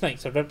played Twin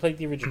Snakes. I've never played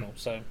the original,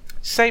 so...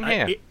 Same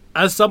here.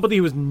 As somebody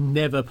who has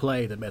never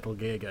played a Metal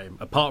Gear game,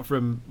 apart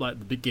from like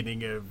the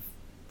beginning of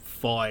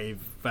 5,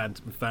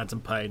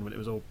 Phantom Pain, when it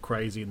was all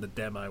crazy in the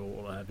demo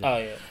or what have you. Oh,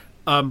 yeah.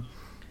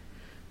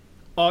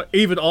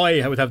 Even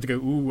I would have to go,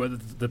 ooh,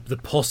 the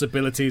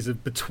possibilities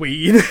of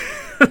between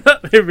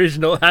the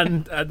original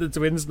and the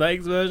Twin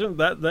Snakes version.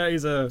 That's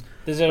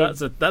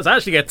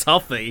actually a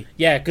toughie.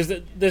 Yeah, because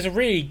there's a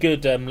really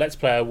good Let's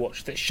Play I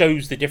watched that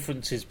shows the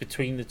differences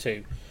between the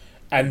two.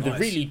 And Nice. the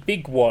really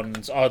big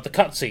ones are the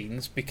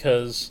cutscenes,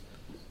 because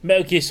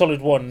Metal Gear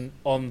Solid 1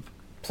 on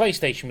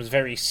PlayStation was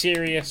very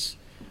serious.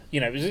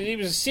 You know, it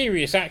was a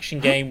serious action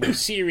game with a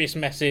serious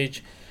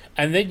message.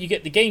 And then you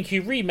get the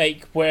GameCube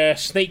remake where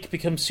Snake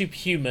becomes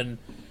superhuman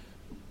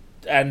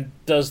and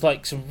does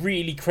like some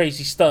really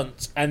crazy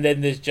stunts, and then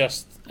there's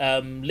just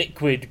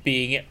Liquid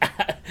being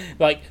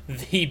like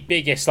the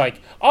biggest, like,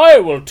 I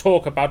will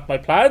talk about my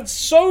plans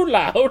so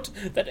loud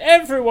that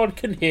everyone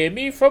can hear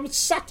me from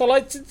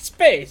satellites in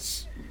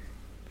space.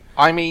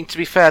 I mean, to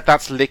be fair,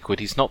 that's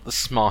Liquid. He's not the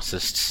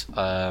smartest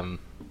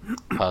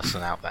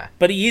person out there.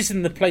 But he is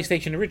in the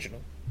PlayStation original.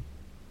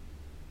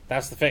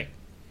 That's the thing.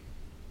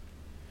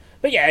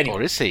 But yeah, anyway.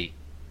 Or is he?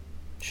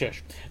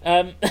 Shush.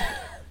 So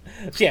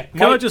yeah,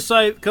 Can I just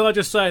say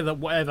that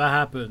whatever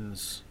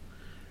happens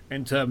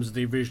in terms of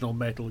the original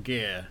Metal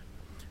Gear,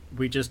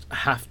 we just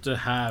have to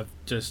have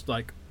just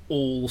like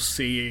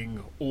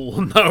all-seeing,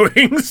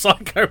 all-knowing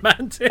Psycho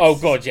Mantis. Oh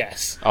god,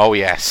 yes. Oh,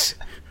 yes.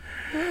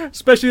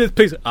 Especially with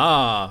piece.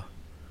 I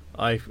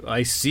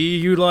see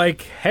you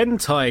like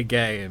hentai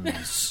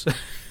games.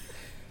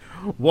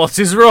 What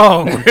is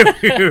wrong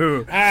with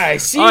you? I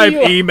see I'm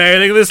you.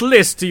 emailing this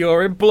list to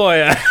your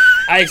employer.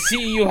 I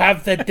see you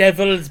have the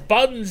Devil's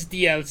Buns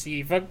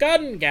DLC for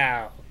Gun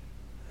Gal.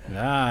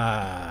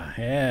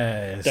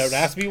 Yes. Don't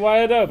ask me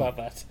why I know about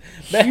that.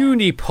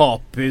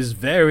 Unipop is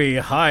very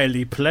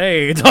highly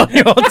played on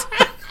your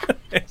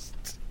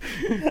list.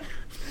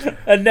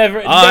 A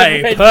never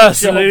I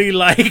personally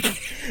like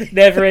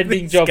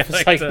never-ending job for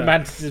character. Psycho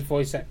Mantis'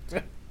 voice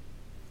actor.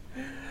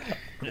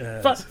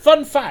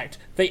 Fun fact,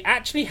 they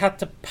actually had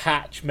to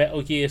patch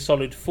Metal Gear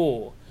Solid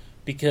 4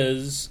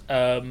 because,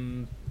 originally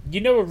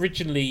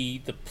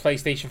the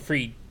PlayStation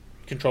 3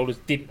 controllers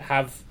didn't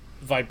have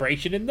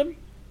vibration in them?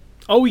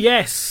 Oh,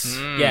 yes.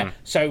 Yeah,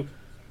 so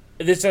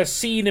there's a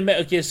scene in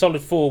Metal Gear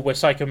Solid 4 where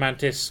Psycho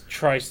Mantis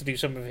tries to do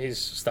some of his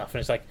stuff, and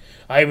it's like,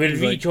 I will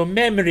read your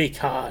memory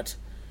card.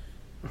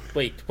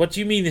 Wait, what do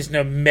you mean there's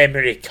no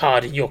memory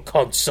card in your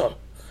console?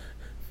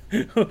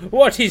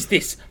 What is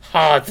this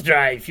hard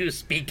drive you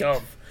speak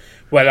of?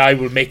 Well, I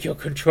will make your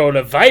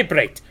controller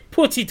vibrate.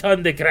 Put it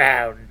on the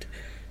ground.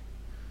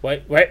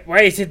 Why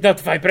is it not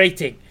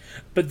vibrating?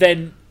 But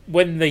then,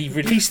 when they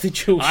released the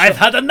DualShock... I've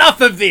had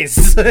enough of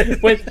this!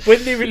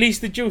 when they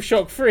released the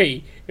DualShock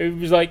 3, it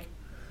was like,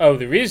 oh,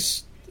 there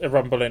is a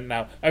rumble in it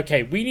now.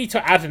 Okay, we need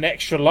to add an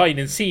extra line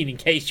and scene in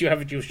case you have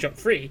a DualShock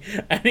 3.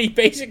 And he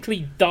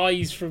basically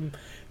dies from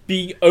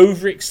being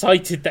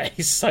overexcited that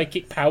his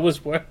psychic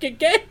powers work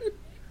again.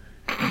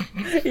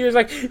 He was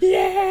like,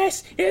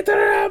 yes, it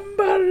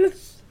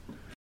rumbles.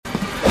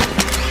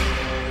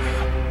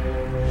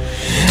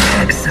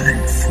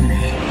 Excellent,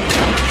 Snake.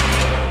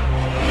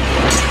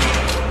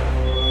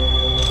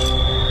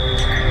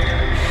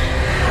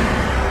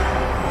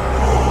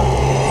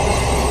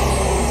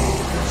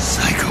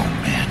 Psycho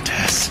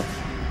Mantis.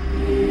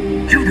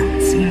 You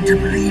don't seem to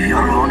believe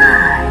your own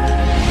eye.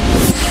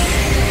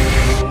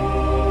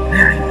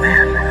 Very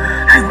well.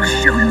 I will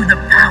show you the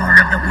power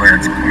of the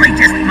world's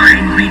greatest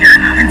mind reader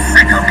and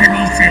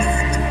psychokinesis.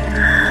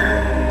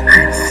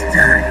 I'll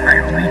start by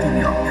reading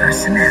your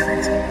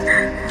personality,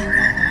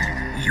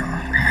 rather, your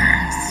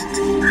past.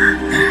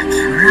 That's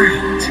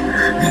right.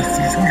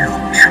 This is no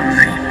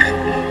trick.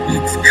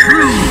 It's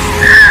true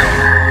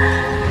power.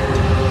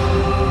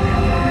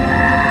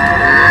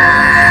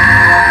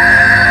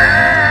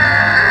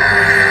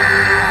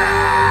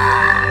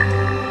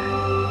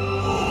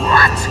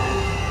 What?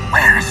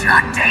 Where is your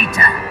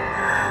data?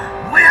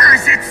 Where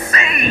is it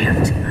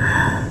saved?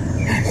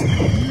 There's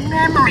no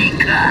memory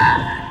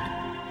card.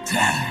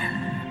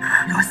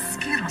 Damn, your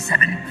skills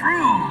have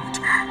improved.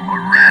 Or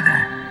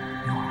rather,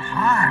 your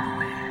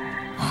hardware.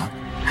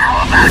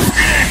 How about this,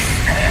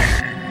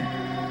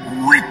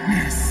 then?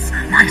 Witness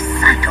my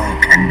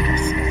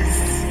psychokinesis.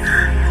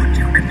 Put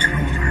your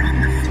controller on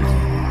the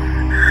floor.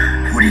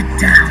 Put it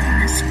down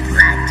as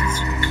flat as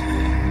you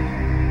can.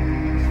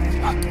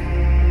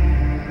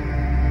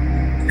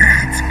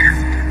 That's good.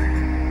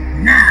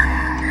 Now,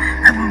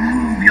 I will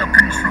move your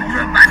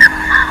controller by the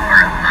power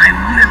of my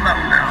will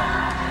alone.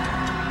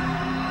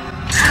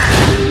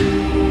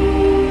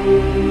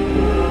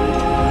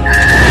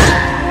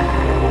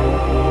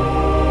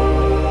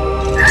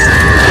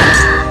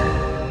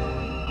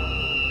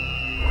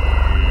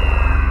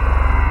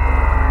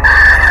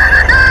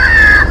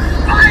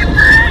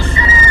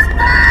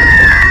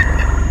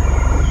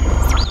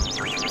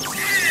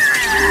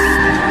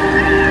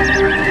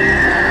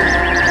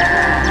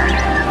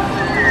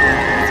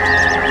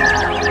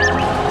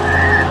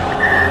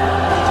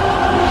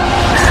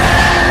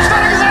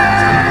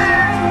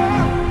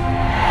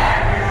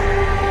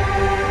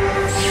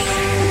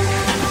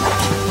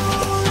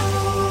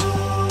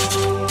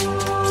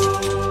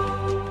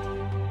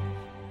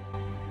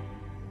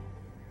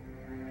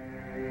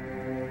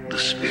 The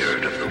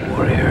spirit of the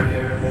warrior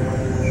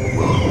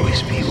will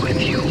always be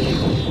with you.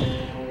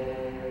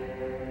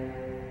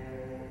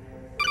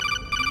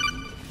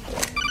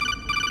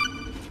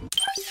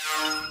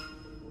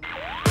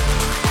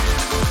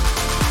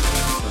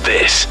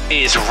 This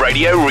is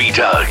Radio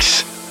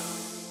Redux.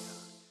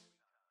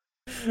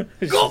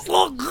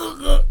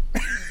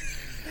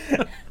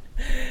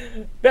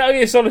 Metal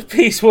Gear Solid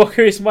Peace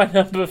Walker is my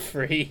number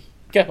 3.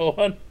 Go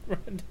on,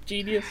 Random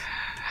Genius.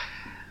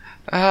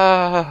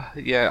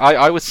 Yeah,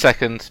 I would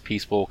second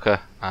Peace Walker.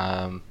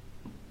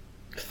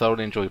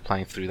 Thoroughly enjoyed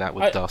playing through that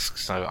with Dusk,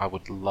 so I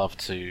would love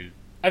to.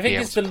 I think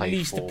be it's able the to play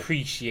least 4.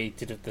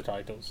 appreciated of the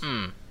titles.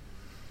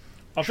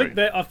 I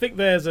think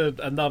there's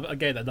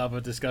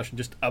another discussion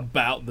just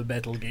about the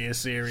Metal Gear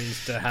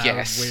series to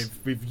have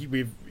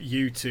with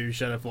you two,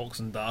 Shadow Fox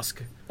and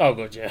Dusk. Oh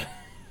god, yeah.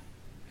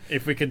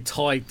 If we can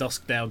tie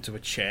Dusk down to a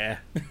chair,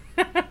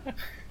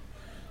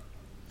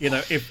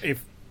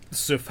 if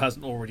Suf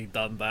hasn't already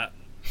done that.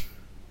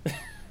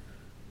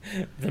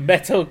 The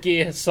Metal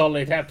Gear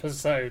Solid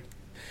episode.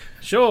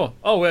 Sure.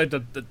 Oh,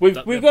 we've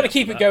got to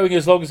keep it going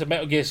as long as a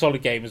Metal Gear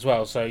Solid game as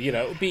well. So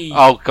it'll be.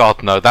 Oh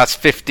god, no! That's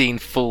 15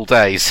 full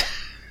days.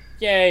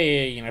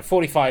 Yeah,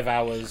 45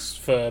 hours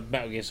for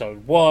Metal Gear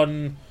Solid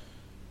 1,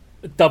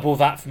 double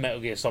that for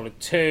Metal Gear Solid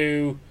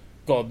 2.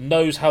 God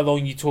knows how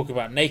long you talk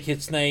about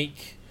Naked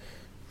Snake.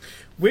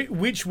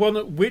 Which one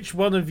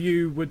of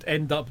you would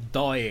end up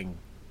dying?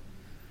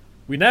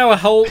 We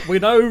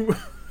know.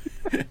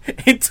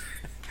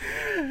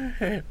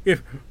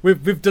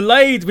 We've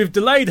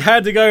delayed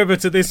handing over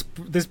to this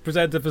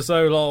presenter for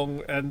so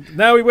long, and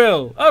now we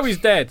will. Oh, he's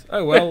dead.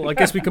 Oh well, I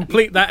guess we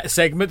complete that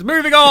segment.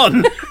 Moving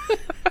on.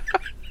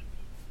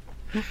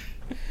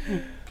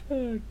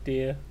 Oh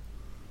dear.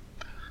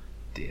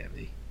 Dear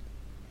me.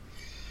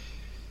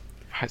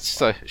 Right,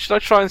 so should I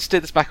try and steer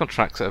this back on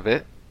track a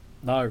bit?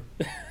 No.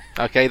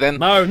 Okay then.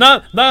 No,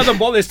 none of them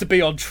want this to be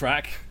on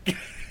track.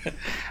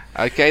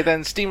 Okay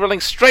then,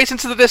 steamrolling straight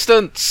into the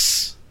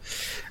distance.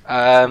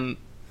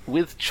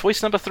 With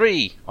choice number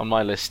 3 on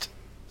my list.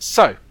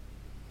 So,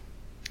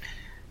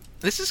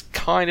 this is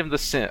kind of a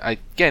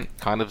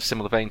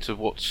similar vein to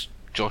what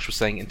Josh was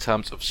saying in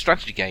terms of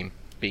strategy game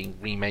being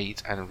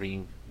remade and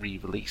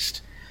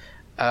re-released.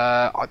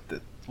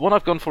 The one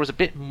I've gone for is a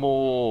bit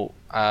more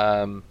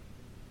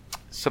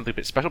something a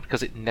bit special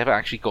because it never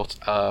actually got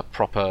a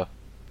proper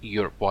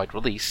Europe-wide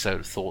release, so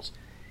I thought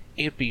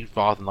it would be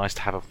rather nice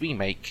to have a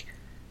remake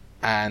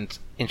and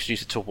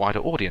introduce it to a wider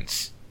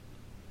audience.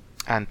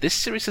 And this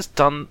series has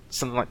done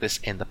something like this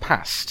in the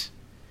past.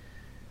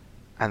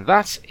 And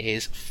that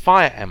is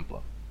Fire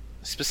Emblem.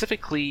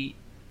 Specifically,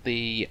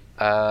 the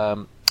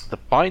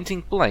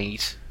Binding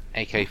Blade,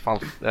 aka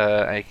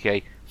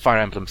Fire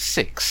Emblem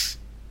 6,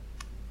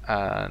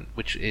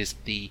 which is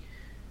the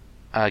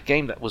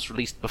game that was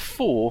released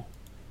before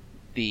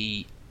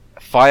the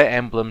Fire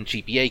Emblem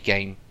GBA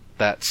game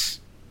that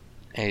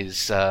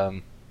is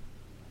that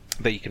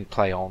you can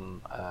play on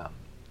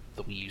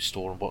the Wii U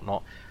store and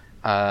whatnot.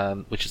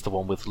 Which is the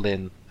one with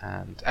Lyn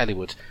and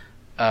Eliwood.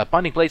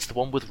 Binding Blade's the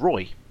one with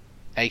Roy,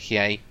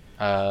 aka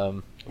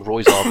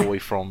Roy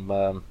Zarboy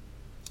from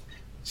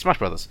Smash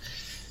Brothers.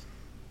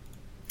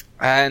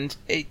 And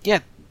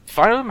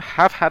Fire Emblem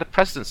have had a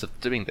precedence of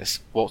doing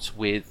this. What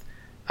with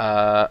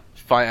Fire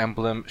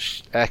Emblem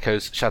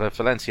Echoes Shadow of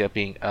Valentia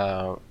being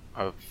a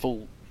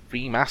full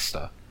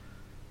remaster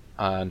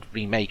and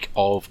remake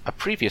of a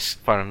previous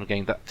Fire Emblem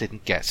game that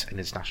didn't get an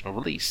international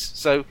release.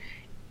 So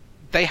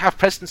they have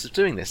precedence of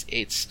doing this.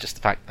 It's just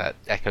the fact that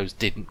Echoes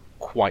didn't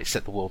quite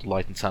set the world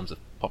alight in terms of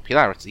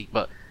popularity,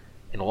 but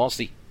in all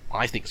honesty,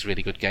 I think it's a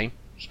really good game.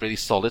 It's really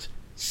solid.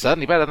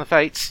 Certainly better than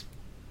Fates.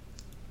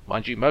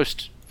 Mind you,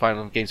 most Fire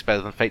Emblem games are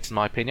better than Fates in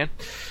my opinion.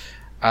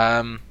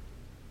 But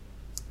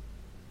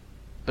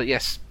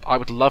yes, I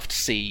would love to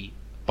see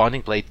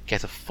Binding Blade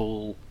get a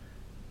full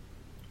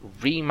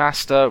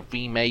remaster,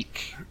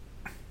 remake,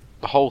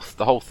 the whole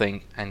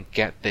thing, and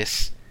get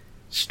this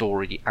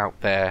story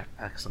out there,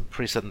 because I'm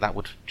pretty certain that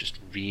would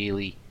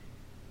be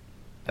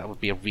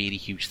a really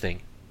huge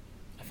thing.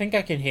 I think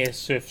I can hear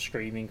Surf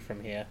screaming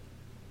from here.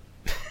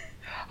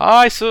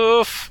 Hi,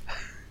 Surf!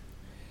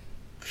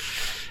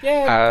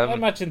 Yeah, I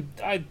imagine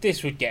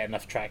this would get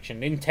enough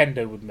traction.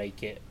 Nintendo would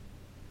make it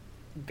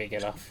big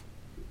enough.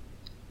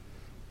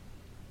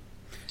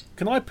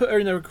 Can I put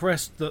in a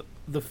request that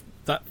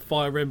that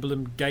Fire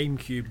Emblem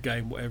GameCube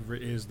game, whatever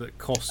it is, that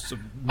costs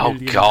 £1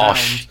 million? Oh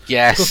gosh,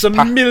 yes, costs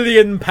 £1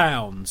 million.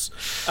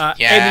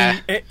 Yeah.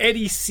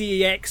 Any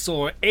CEX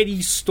or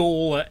any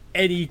stall at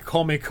any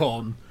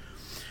Comic-Con.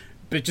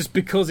 But just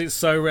because it's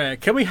so rare,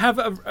 can we have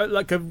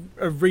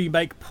a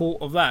remake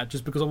port of that?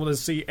 Just because I want to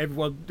see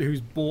everyone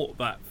who's bought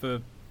that for,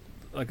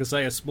 like I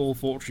say, a small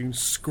fortune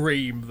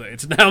scream that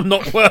it's now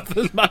not worth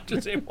as much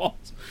as it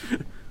was.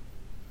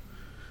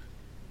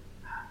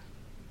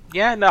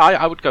 Yeah, no,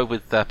 I would go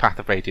with Path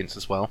of Radiance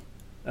as well.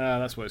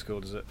 That's what it's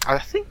called, is it? I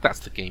think that's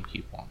the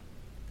GameCube one.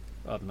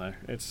 I don't know.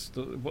 It's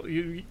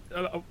we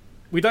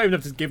don't even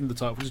have to give them the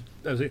title. Just,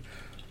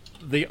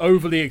 the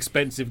overly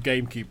expensive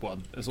GameCube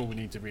one. That's all we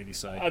need to really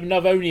say. I mean,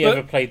 I've only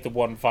ever played the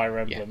one Fire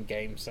Emblem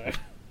game, so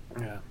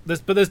yeah.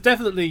 There's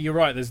definitely, you're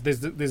right.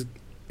 There's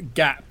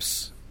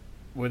gaps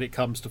when it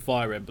comes to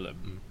Fire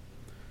Emblem.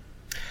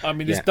 I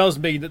mean, this does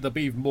mean that there'll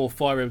be even more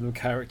Fire Emblem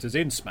characters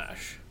in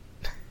Smash.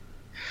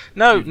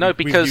 No, with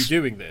because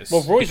you doing this.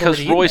 Well,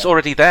 Roy's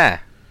already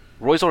there.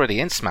 Roy's already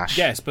in Smash.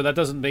 Yes, but that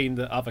doesn't mean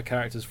that other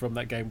characters from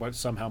that game won't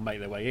somehow make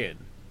their way in.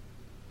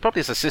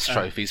 Probably as assist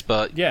trophies,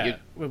 but yeah.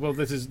 Well,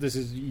 this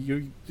is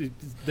you.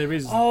 There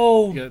is.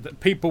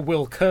 People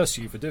will curse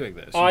you for doing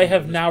this. I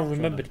have now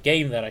remembered a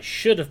game that I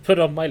should have put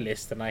on my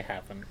list and I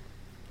haven't.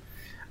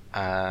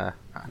 By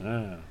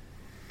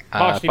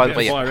the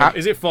way,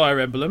 is it Fire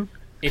Emblem?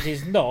 It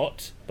is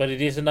not, but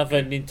it is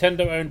another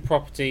Nintendo-owned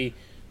property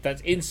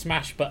that's in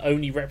Smash, but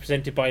only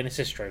represented by an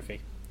assist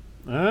trophy.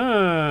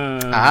 Can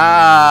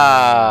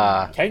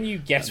you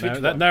guess which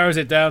one? That narrows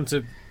it down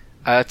to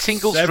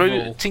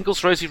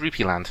Tingle's Rosy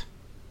Rupee Land.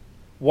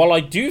 While I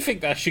do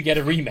think that should get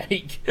a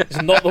remake,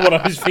 it's not the one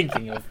I was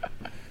thinking of.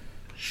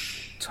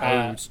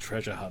 Toad's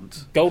Treasure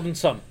Hunt. Golden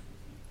Sun.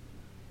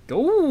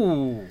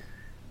 Ooh.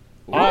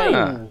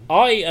 I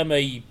am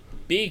a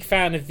big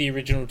fan of the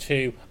original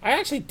two. I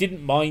actually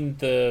didn't mind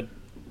the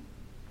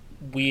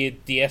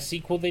weird DS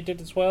sequel they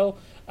did as well.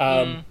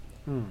 And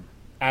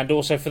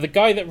also, for the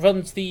guy that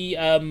runs the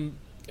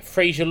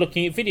Frasier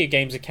Looking at Video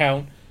Games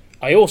account,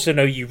 I also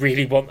know you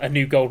really want a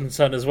new Golden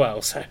Sun as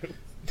well, so...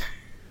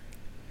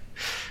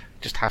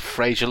 Just have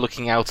Frasier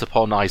looking out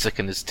upon Isaac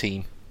and his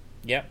team.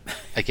 Yep.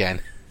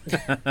 Again.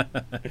 But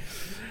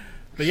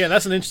yeah,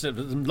 that's an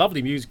interesting...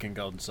 Lovely music in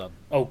Golden Sun.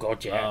 Oh,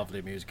 God, yeah.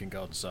 Lovely music in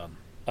Golden Sun.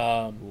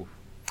 I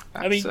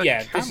mean,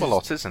 yeah...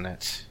 Camelot, isn't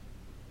it?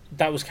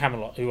 That was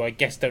Camelot, who I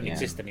guess don't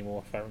exist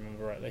anymore, if I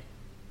remember rightly.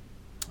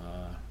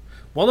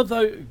 One of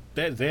those...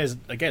 There's,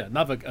 again,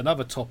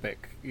 another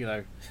topic, you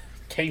know...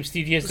 Game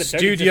studios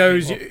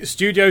that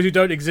studios who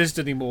don't exist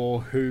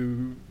anymore,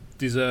 who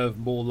deserve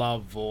more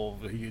love, or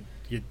you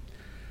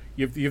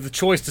have the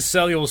choice to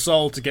sell your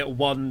soul to get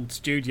one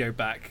studio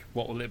back.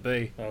 What will it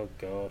be? Oh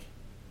God!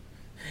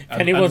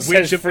 Anyone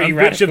says free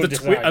radical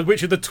design. And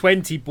which of the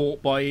 20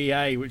 bought by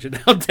EA, which are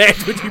now dead,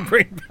 would you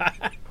bring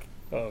back?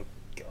 Oh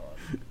God!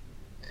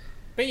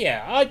 But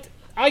yeah,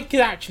 I could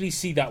actually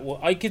see that.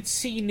 I could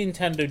see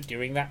Nintendo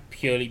doing that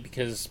purely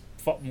because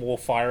more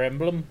Fire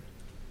Emblem.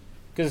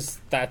 Because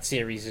that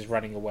series is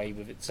running away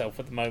with itself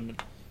at the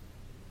moment.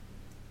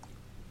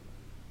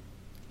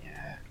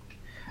 Yeah.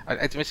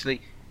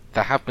 Admittedly,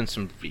 there have been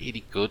some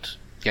really good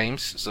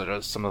games. So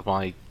some of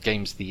my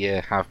games of the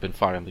year have been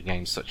Fire Emblem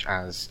games, such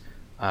as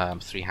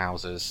Three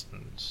Houses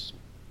and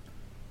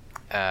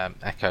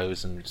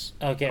Echoes and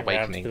I'll get Awakening.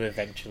 around to them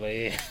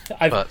eventually.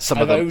 But some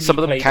of them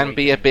can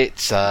be a bit.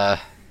 Some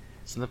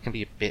of them can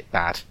be a bit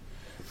bad.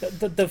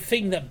 The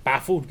thing that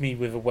baffled me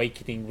with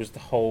Awakening was the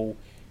whole,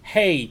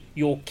 hey,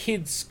 your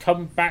kids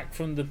come back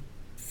from the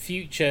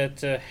future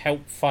to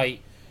help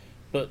fight,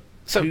 but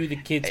who the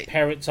kids'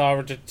 parents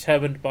are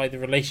determined by the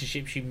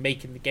relationships you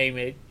make in the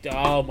game.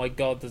 Oh my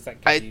God, does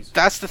that confuse?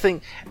 That's the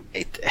thing.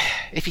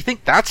 If you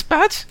think that's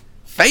bad,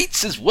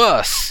 Fates is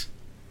worse.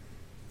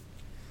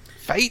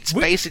 Fates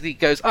basically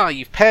goes,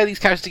 you've paired these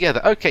characters together.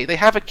 Okay, they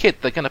have a kid.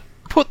 They're going to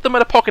put them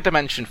in a pocket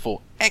dimension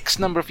for X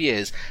number of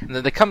years, and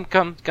then they're going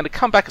to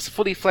come back as a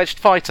fully fledged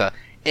fighter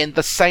in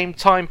the same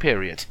time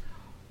period.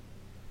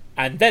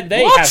 And then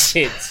they have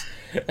kids.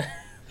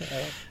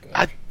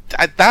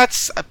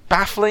 That's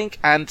baffling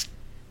and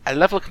a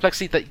level of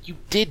complexity that you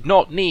did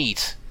not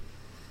need.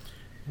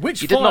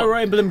 Which Fire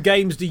Emblem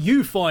games do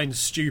you find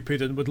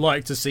stupid and would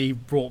like to see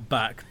brought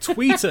back?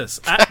 Tweet us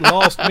at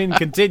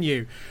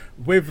LastMinContinue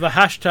with the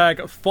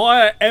hashtag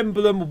Fire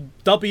Emblem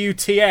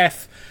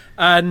WTF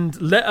and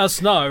let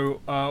us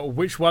know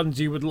which ones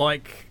you would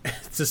like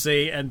to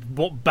see and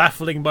what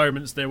baffling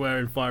moments there were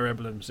in Fire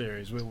Emblem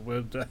series.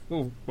 We'll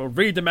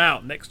read them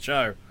out next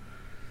show.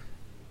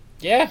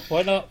 Yeah,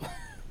 why not?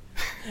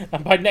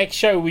 And by next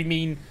show we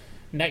mean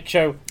next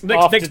show.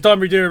 Next time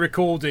we do a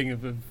recording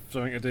of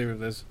something to do with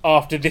this.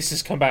 After this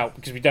has come out,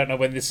 because we don't know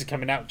when this is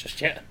coming out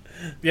just yet.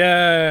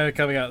 Yeah,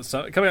 coming out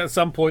at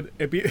some point.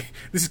 This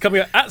is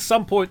coming out at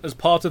some point as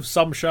part of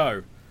some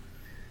show.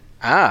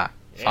 Ah,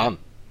 fun.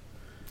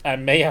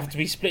 And may have to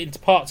be split into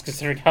parts,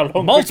 considering how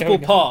long Multiple we're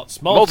going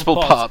parts.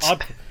 Multiple parts.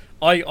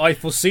 I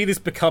foresee this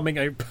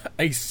becoming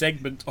a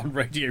segment on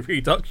Radio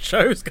Redux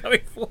shows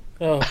going forward.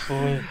 Oh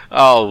boy.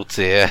 Oh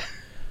dear.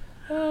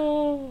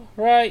 Oh,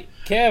 right,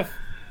 Kev.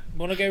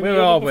 Want to go? Where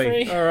with are number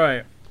we? 3? All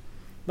right.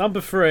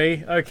 Number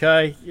 3.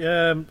 Okay. We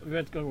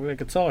had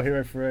Guitar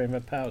Hero 3 and we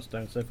had Power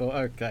Stone so far.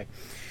 Okay.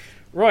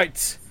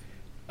 Right.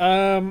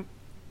 It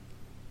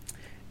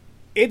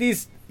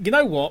is. You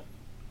know what?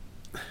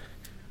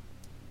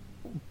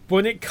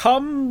 When it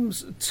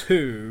comes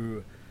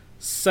to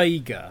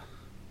Sega,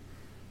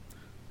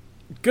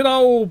 good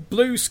old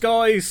Blue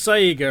Sky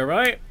Sega,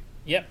 right?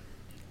 Yep.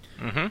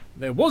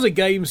 There was a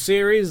game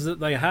series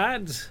that they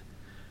had,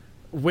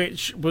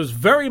 which was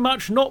very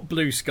much not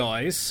Blue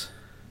Skies,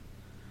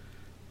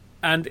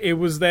 and it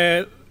was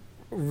their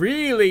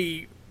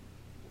really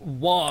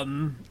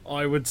one,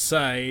 I would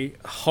say,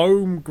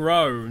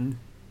 homegrown,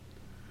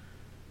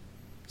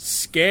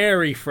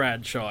 scary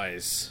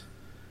franchise.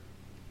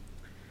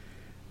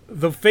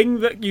 The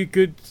thing that you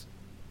could...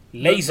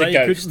 Laser they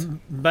Ghost. Could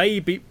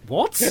maybe...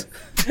 What?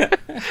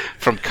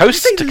 From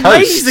coast to coast.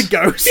 Laser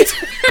Ghost?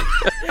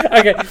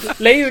 Okay,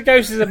 Laser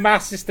Ghost is a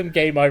Master System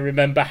game I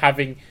remember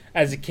having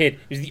as a kid.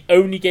 It was the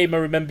only game I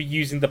remember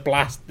using the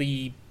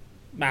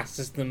Master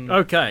System.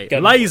 Okay,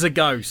 gun. Laser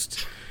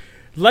Ghost.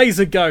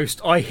 Laser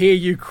Ghost, I hear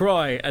you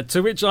cry.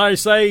 To which I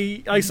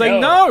say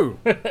no.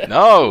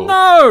 No.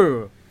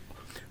 No!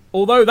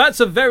 Although that's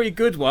a very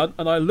good one,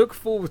 and I look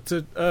forward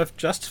to Earth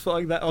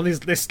justifying that on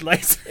his list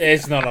later.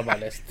 It's not on my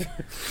list.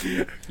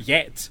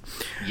 Yet.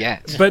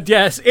 Yet. But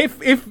yes, if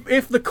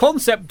the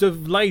concept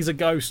of Laser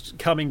Ghost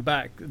coming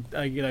back,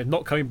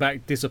 not coming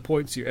back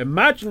disappoints you,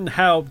 imagine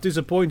how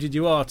disappointed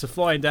you are to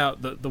find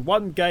out that the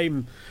one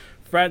game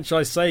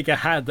franchise Sega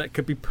had that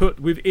could be put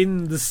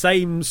within the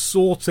same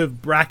sort of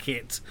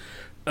bracket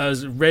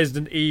as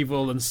Resident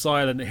Evil and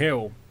Silent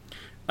Hill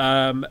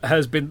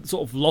has been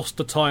sort of lost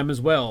to time as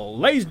well.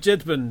 Ladies and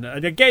gentlemen,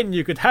 and again,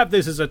 you could have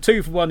this as a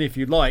 2-for-1 if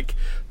you like,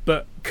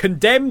 but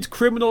Condemned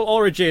Criminal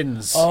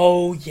Origins.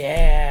 Oh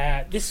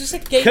yeah, this was a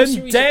game series I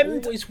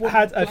Condemned always wanted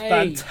had to a play.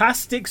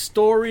 fantastic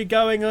story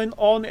going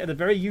on and a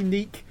very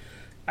unique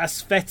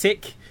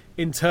aesthetic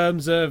in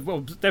terms of,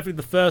 well, definitely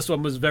the first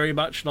one was very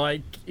much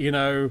like,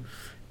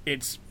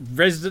 it's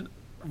Resident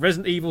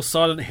Evil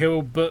Silent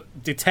Hill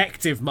but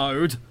detective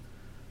mode.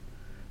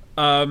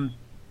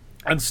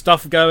 And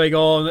stuff going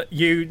on.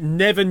 You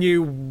never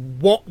knew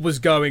what was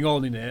going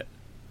on in it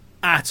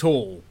at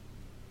all.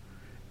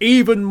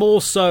 Even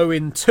more so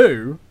in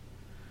 2,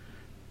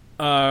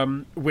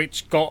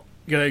 which got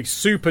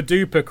super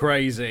duper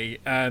crazy.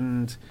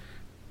 And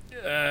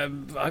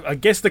I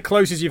guess the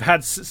closest you've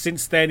had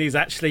since then is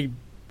actually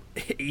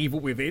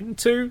Evil Within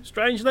 2,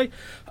 strangely.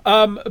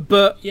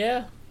 But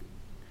Yeah.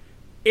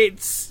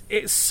 it's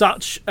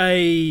such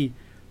a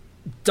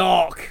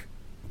dark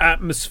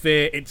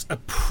atmosphere. It's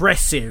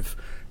oppressive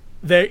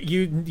that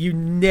you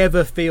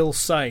never feel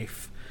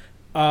safe,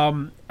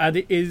 and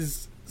it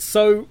is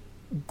so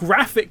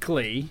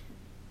graphically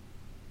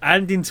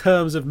and in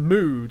terms of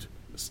mood,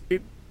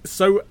 it's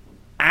so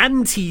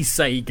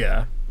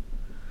anti-Sega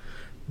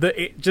that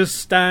it just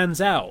stands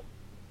out.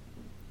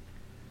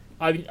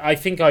 I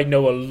think I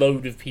know a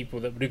load of people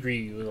that would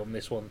agree with you on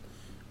this one.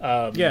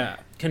 Yeah.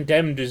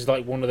 Condemned is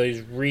like one of those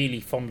really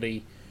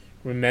fondly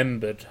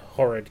remembered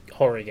horror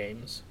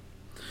games.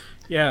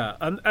 Yeah,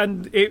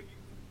 and it,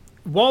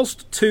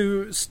 whilst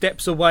 2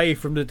 steps away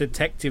from the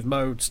detective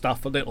mode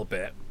stuff a little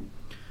bit,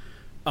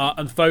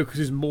 and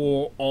focuses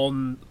more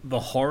on the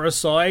horror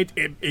side,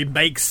 it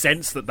makes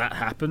sense that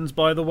happens,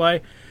 by the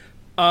way.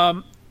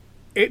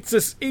 It's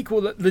a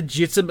sequel that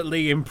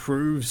legitimately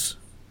improves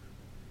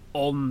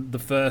on the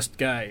first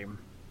game.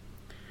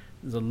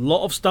 There's a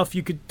lot of stuff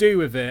you could do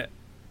with it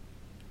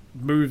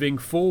moving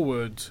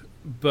forward,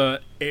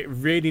 but it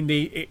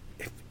really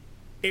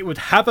it would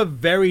have a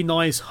very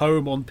nice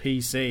home on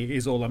PC,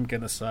 is all I'm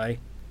going to say.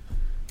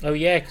 Oh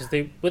yeah, because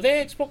were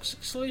they Xbox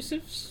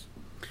exclusives?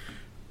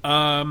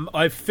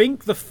 I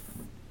think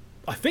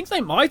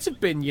they might have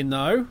been.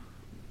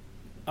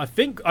 I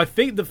think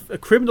the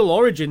Criminal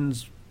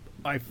Origins,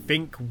 I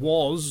think,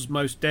 was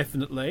most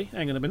definitely.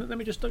 Hang on a minute, let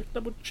me just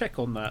double check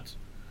on that.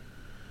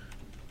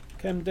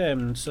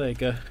 Condemned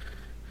Sega.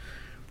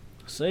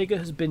 Sega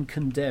has been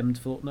condemned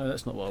for. No,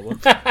 that's not what I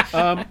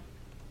want.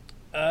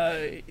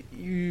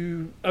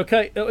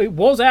 Okay? It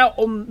was out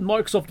on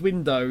Microsoft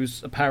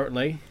Windows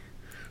apparently,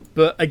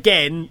 but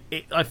again,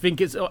 I think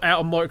it's out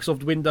on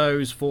Microsoft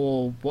Windows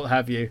for what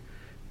have you.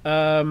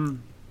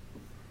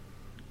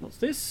 What's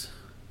this?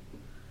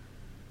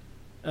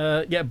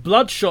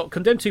 Bloodshot,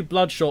 Condemned 2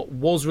 Bloodshot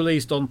was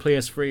released on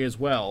PS3 as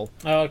well.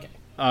 Oh, okay.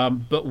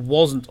 But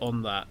wasn't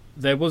on that.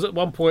 There was at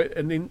one point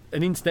an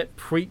internet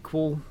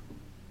prequel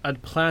and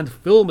planned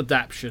film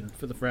adaptation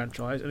for the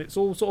franchise, and it's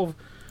all sort of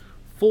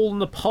fallen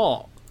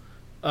apart.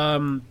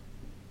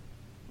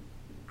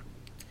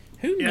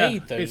 Who Yeah,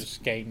 made those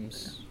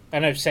games? I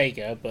know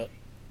Sega, but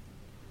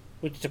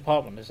which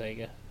department of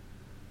Sega?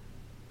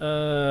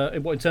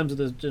 In terms of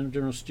the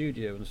general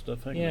studio and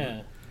stuff? Hang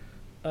Yeah.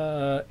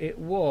 on. It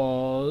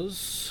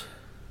was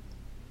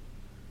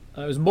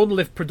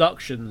Monolith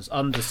Productions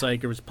under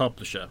Sega as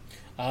publisher,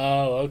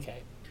 Oh,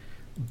 okay.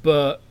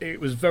 but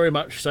it was very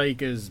much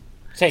Sega's.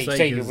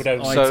 Sega would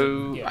own.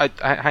 So, Yeah.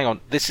 hang on.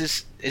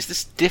 Is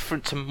this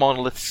different to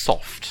Monolith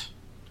Soft?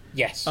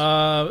 Yes.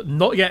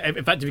 Not yet.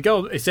 In fact, if you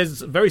go, it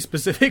says very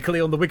specifically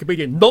on the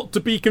Wikipedia, not to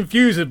be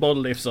confused with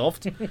Monolith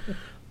Soft. Good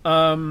to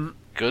know.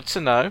 Good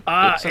to know.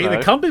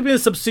 The company's been a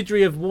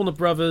subsidiary of Warner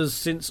Brothers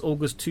since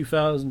August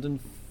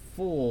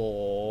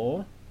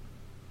 2004.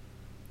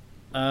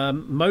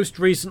 Most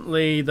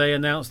recently, they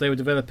announced they were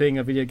developing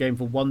a video game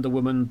for Wonder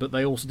Woman, but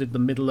they also did the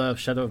Middle-earth,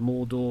 Shadow of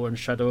Mordor, and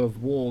Shadow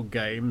of War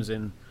games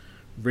in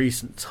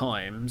recent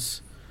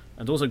times,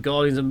 and also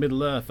Guardians of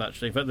Middle-earth.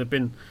 Actually, in fact, they've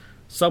been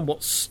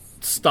somewhat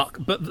stuck.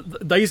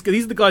 But these are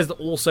the guys that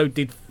also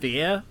did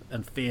Fear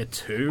and Fear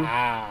 2.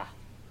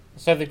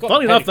 So they've got.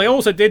 Funny enough, they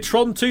also did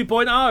Tron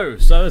 2.0,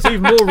 so there's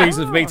even more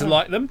reason for me to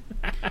like them.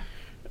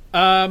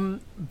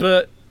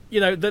 But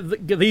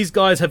these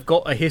guys have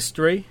got a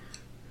history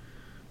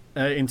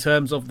in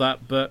terms of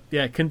that. But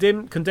yeah,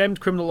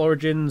 Condemned Criminal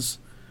Origins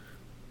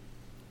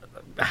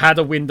had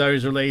a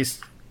Windows release,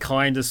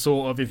 kind of,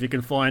 sort of, if you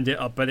can find it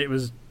up, but it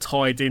was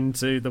tied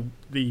into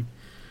the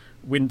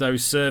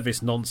Windows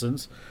service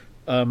nonsense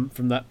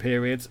from that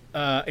period.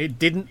 It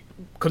didn't.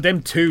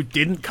 Condemned 2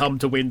 didn't come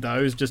to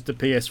Windows, just to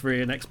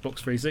PS3 and Xbox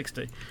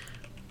 360.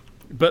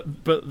 But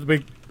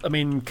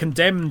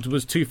Condemned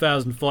was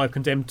 2005.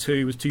 Condemned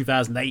 2 was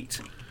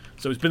 2008.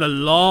 So it's been a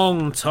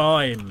long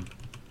time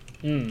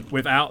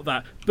without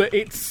that. But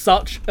it's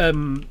such a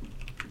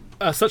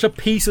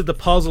piece of the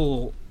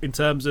puzzle in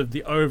terms of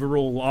the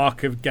overall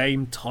arc of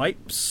game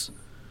types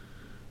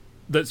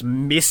that's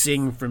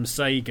missing from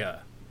Sega.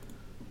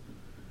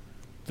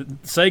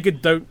 Sega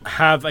don't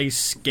have a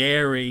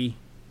scary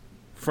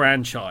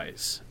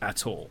franchise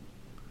at all.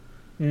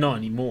 Not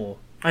anymore.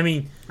 I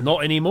mean,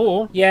 not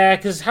anymore. Yeah,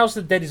 because House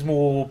of the Dead is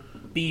more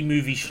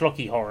B-movie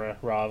schlocky horror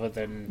rather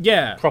than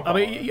proper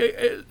horror.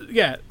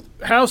 Yeah.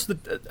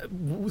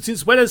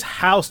 Since when has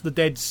House of the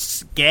Dead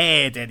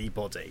scared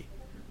anybody?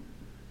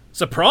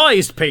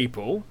 Surprised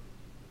people,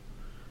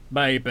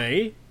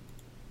 maybe,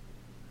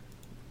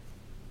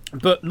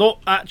 but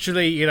not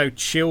actually,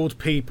 chilled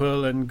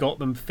people and got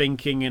them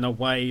thinking in a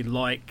way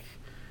like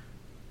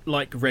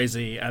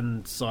Resi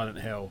and Silent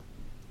Hill.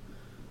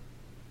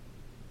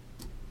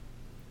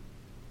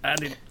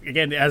 And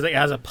it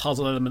has a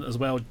puzzle element as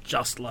well,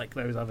 just like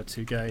those other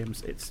two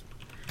games. It's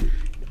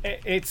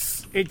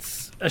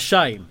a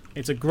shame.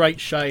 It's a great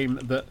shame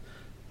that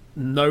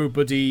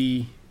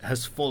nobody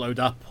has followed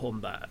up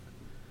on that.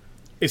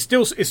 It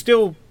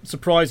still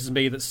surprises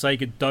me that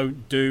Sega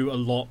don't do a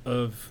lot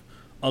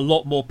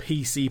more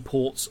PC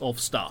ports of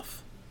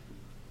stuff.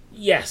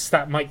 Yes,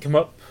 that might come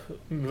up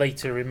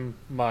later in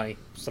my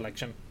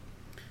selection.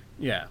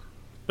 Yeah,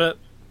 but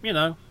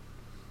so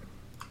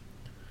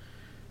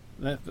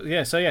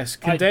yes,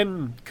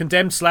 Condemned /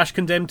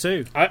 Condemned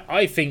 2.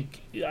 I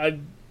think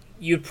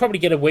you'd probably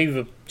get away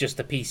with just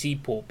a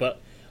PC port, but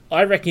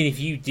I reckon if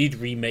you did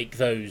remake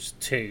those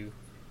two,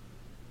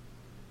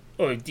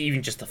 or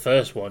even just the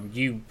first one,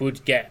 you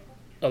would get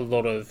a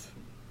lot of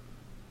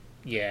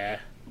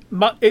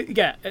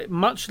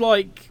much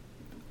like.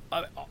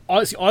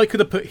 Honestly, I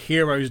could have put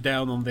Heroes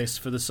down on this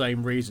for the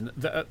same reason.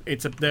 A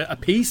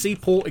PC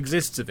port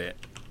exists of it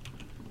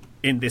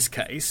in this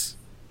case,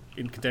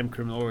 in Condemned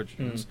Criminal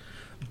Origins,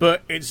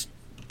 but it's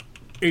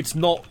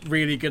not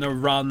really going to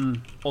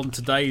run on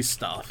today's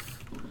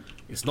stuff.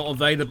 It's not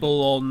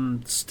available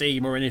on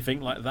Steam or anything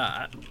like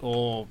that,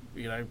 or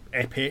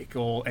Epic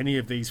or any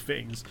of these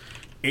things.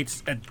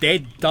 It's a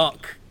dead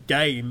duck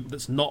game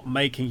that's not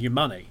making you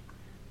money,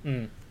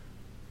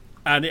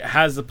 and it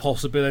has the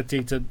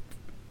possibility to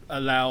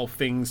allow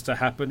things to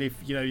happen. If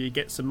you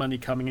get some money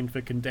coming in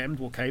for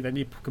Condemned, okay, then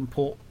you can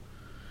port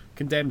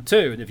Condemned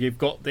 2, and if you've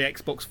got the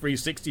Xbox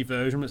 360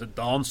 version, it's a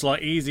darn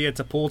sight easier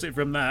to port it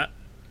from that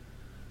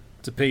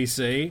to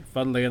PC,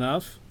 funnily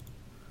enough.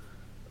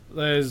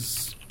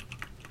 There's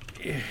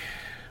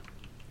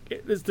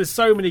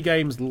so many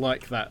games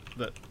like that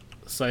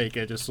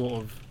Sega just sort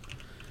of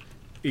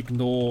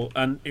ignore,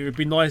 and it would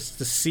be nice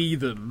to see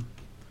them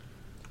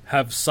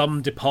have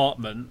some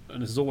department,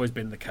 and this has always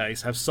been the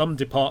case, have some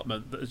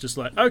department that is just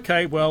like,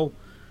 okay, well,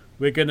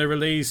 we're going to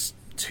release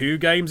 2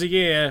 games a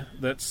year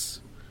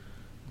that's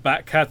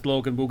back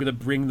catalogue, and we're going to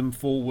bring them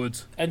forward.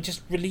 And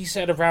just release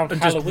it around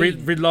and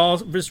Halloween.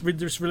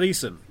 Just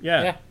release them,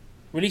 yeah.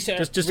 Release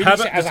it. Just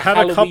have a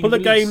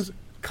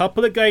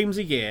couple of games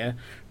a year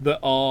that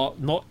are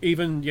not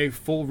even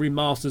full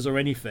remasters or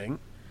anything,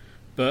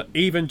 but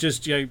even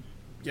just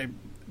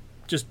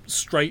just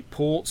straight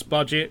ports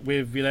budget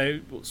with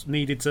what's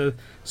needed to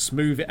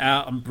smooth it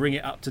out and bring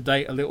it up to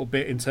date a little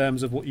bit in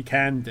terms of what you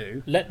can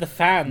do. Let the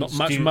fans not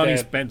much money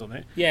spent on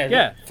it.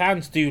 Yeah.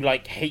 Fans do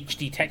like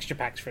HD texture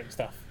packs for it and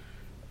stuff.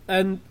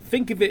 And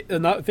think of it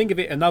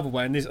another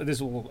way, and this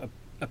will sort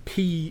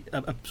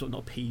of not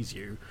appease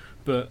you,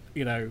 but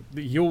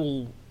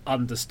you'll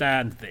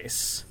understand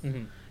this.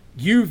 Mm-hmm.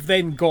 You've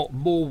then got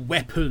more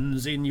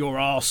weapons in your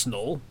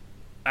arsenal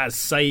as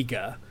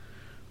Sega,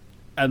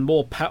 and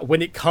more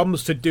when it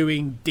comes to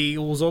doing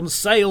deals on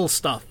sale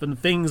stuff and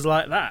things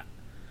like that.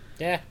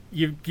 Yeah,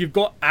 you've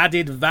got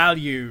added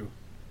value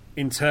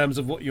in terms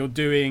of what you're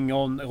doing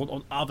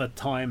on other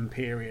time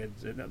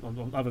periods,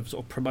 on other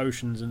sort of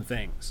promotions and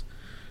things.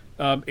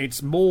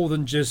 It's more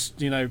than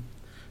just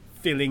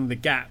filling the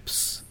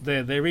gaps.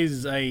 There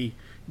is a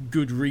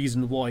good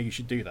reason why you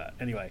should do that.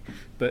 Anyway,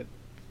 but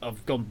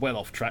I've gone well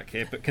off track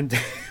here. But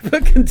Condemned.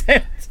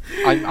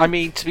 I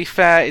mean, to be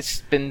fair,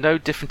 it's been no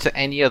different to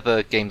any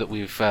other game that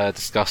we've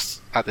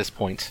discussed at this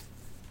point.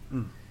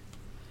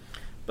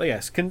 But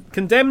yes,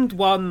 Condemned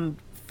 1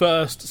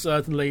 first,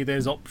 certainly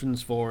there's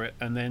options for it,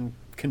 and then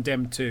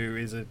Condemned 2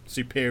 is a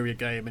superior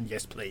game, and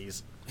yes,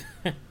 please.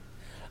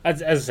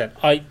 As I said,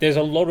 there's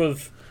a lot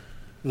of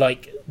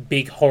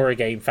big horror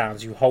game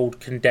fans who hold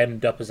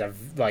Condemned up as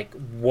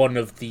one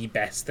of the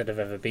best that have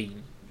ever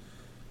been.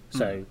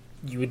 So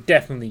you would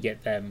definitely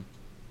get them.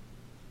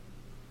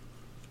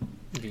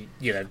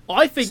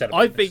 I think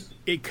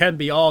it can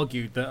be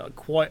argued that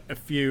quite a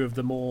few of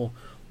the more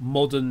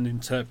modern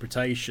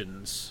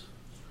interpretations,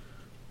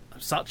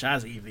 such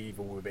as the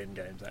Evil Within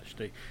games,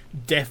 actually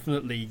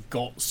definitely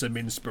got some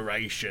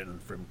inspiration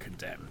from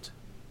Condemned,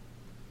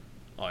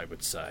 I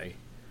would say.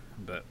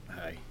 But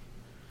hey,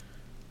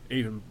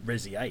 even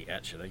Resi 8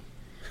 actually,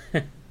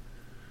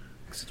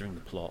 considering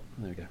the plot.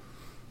 There we go.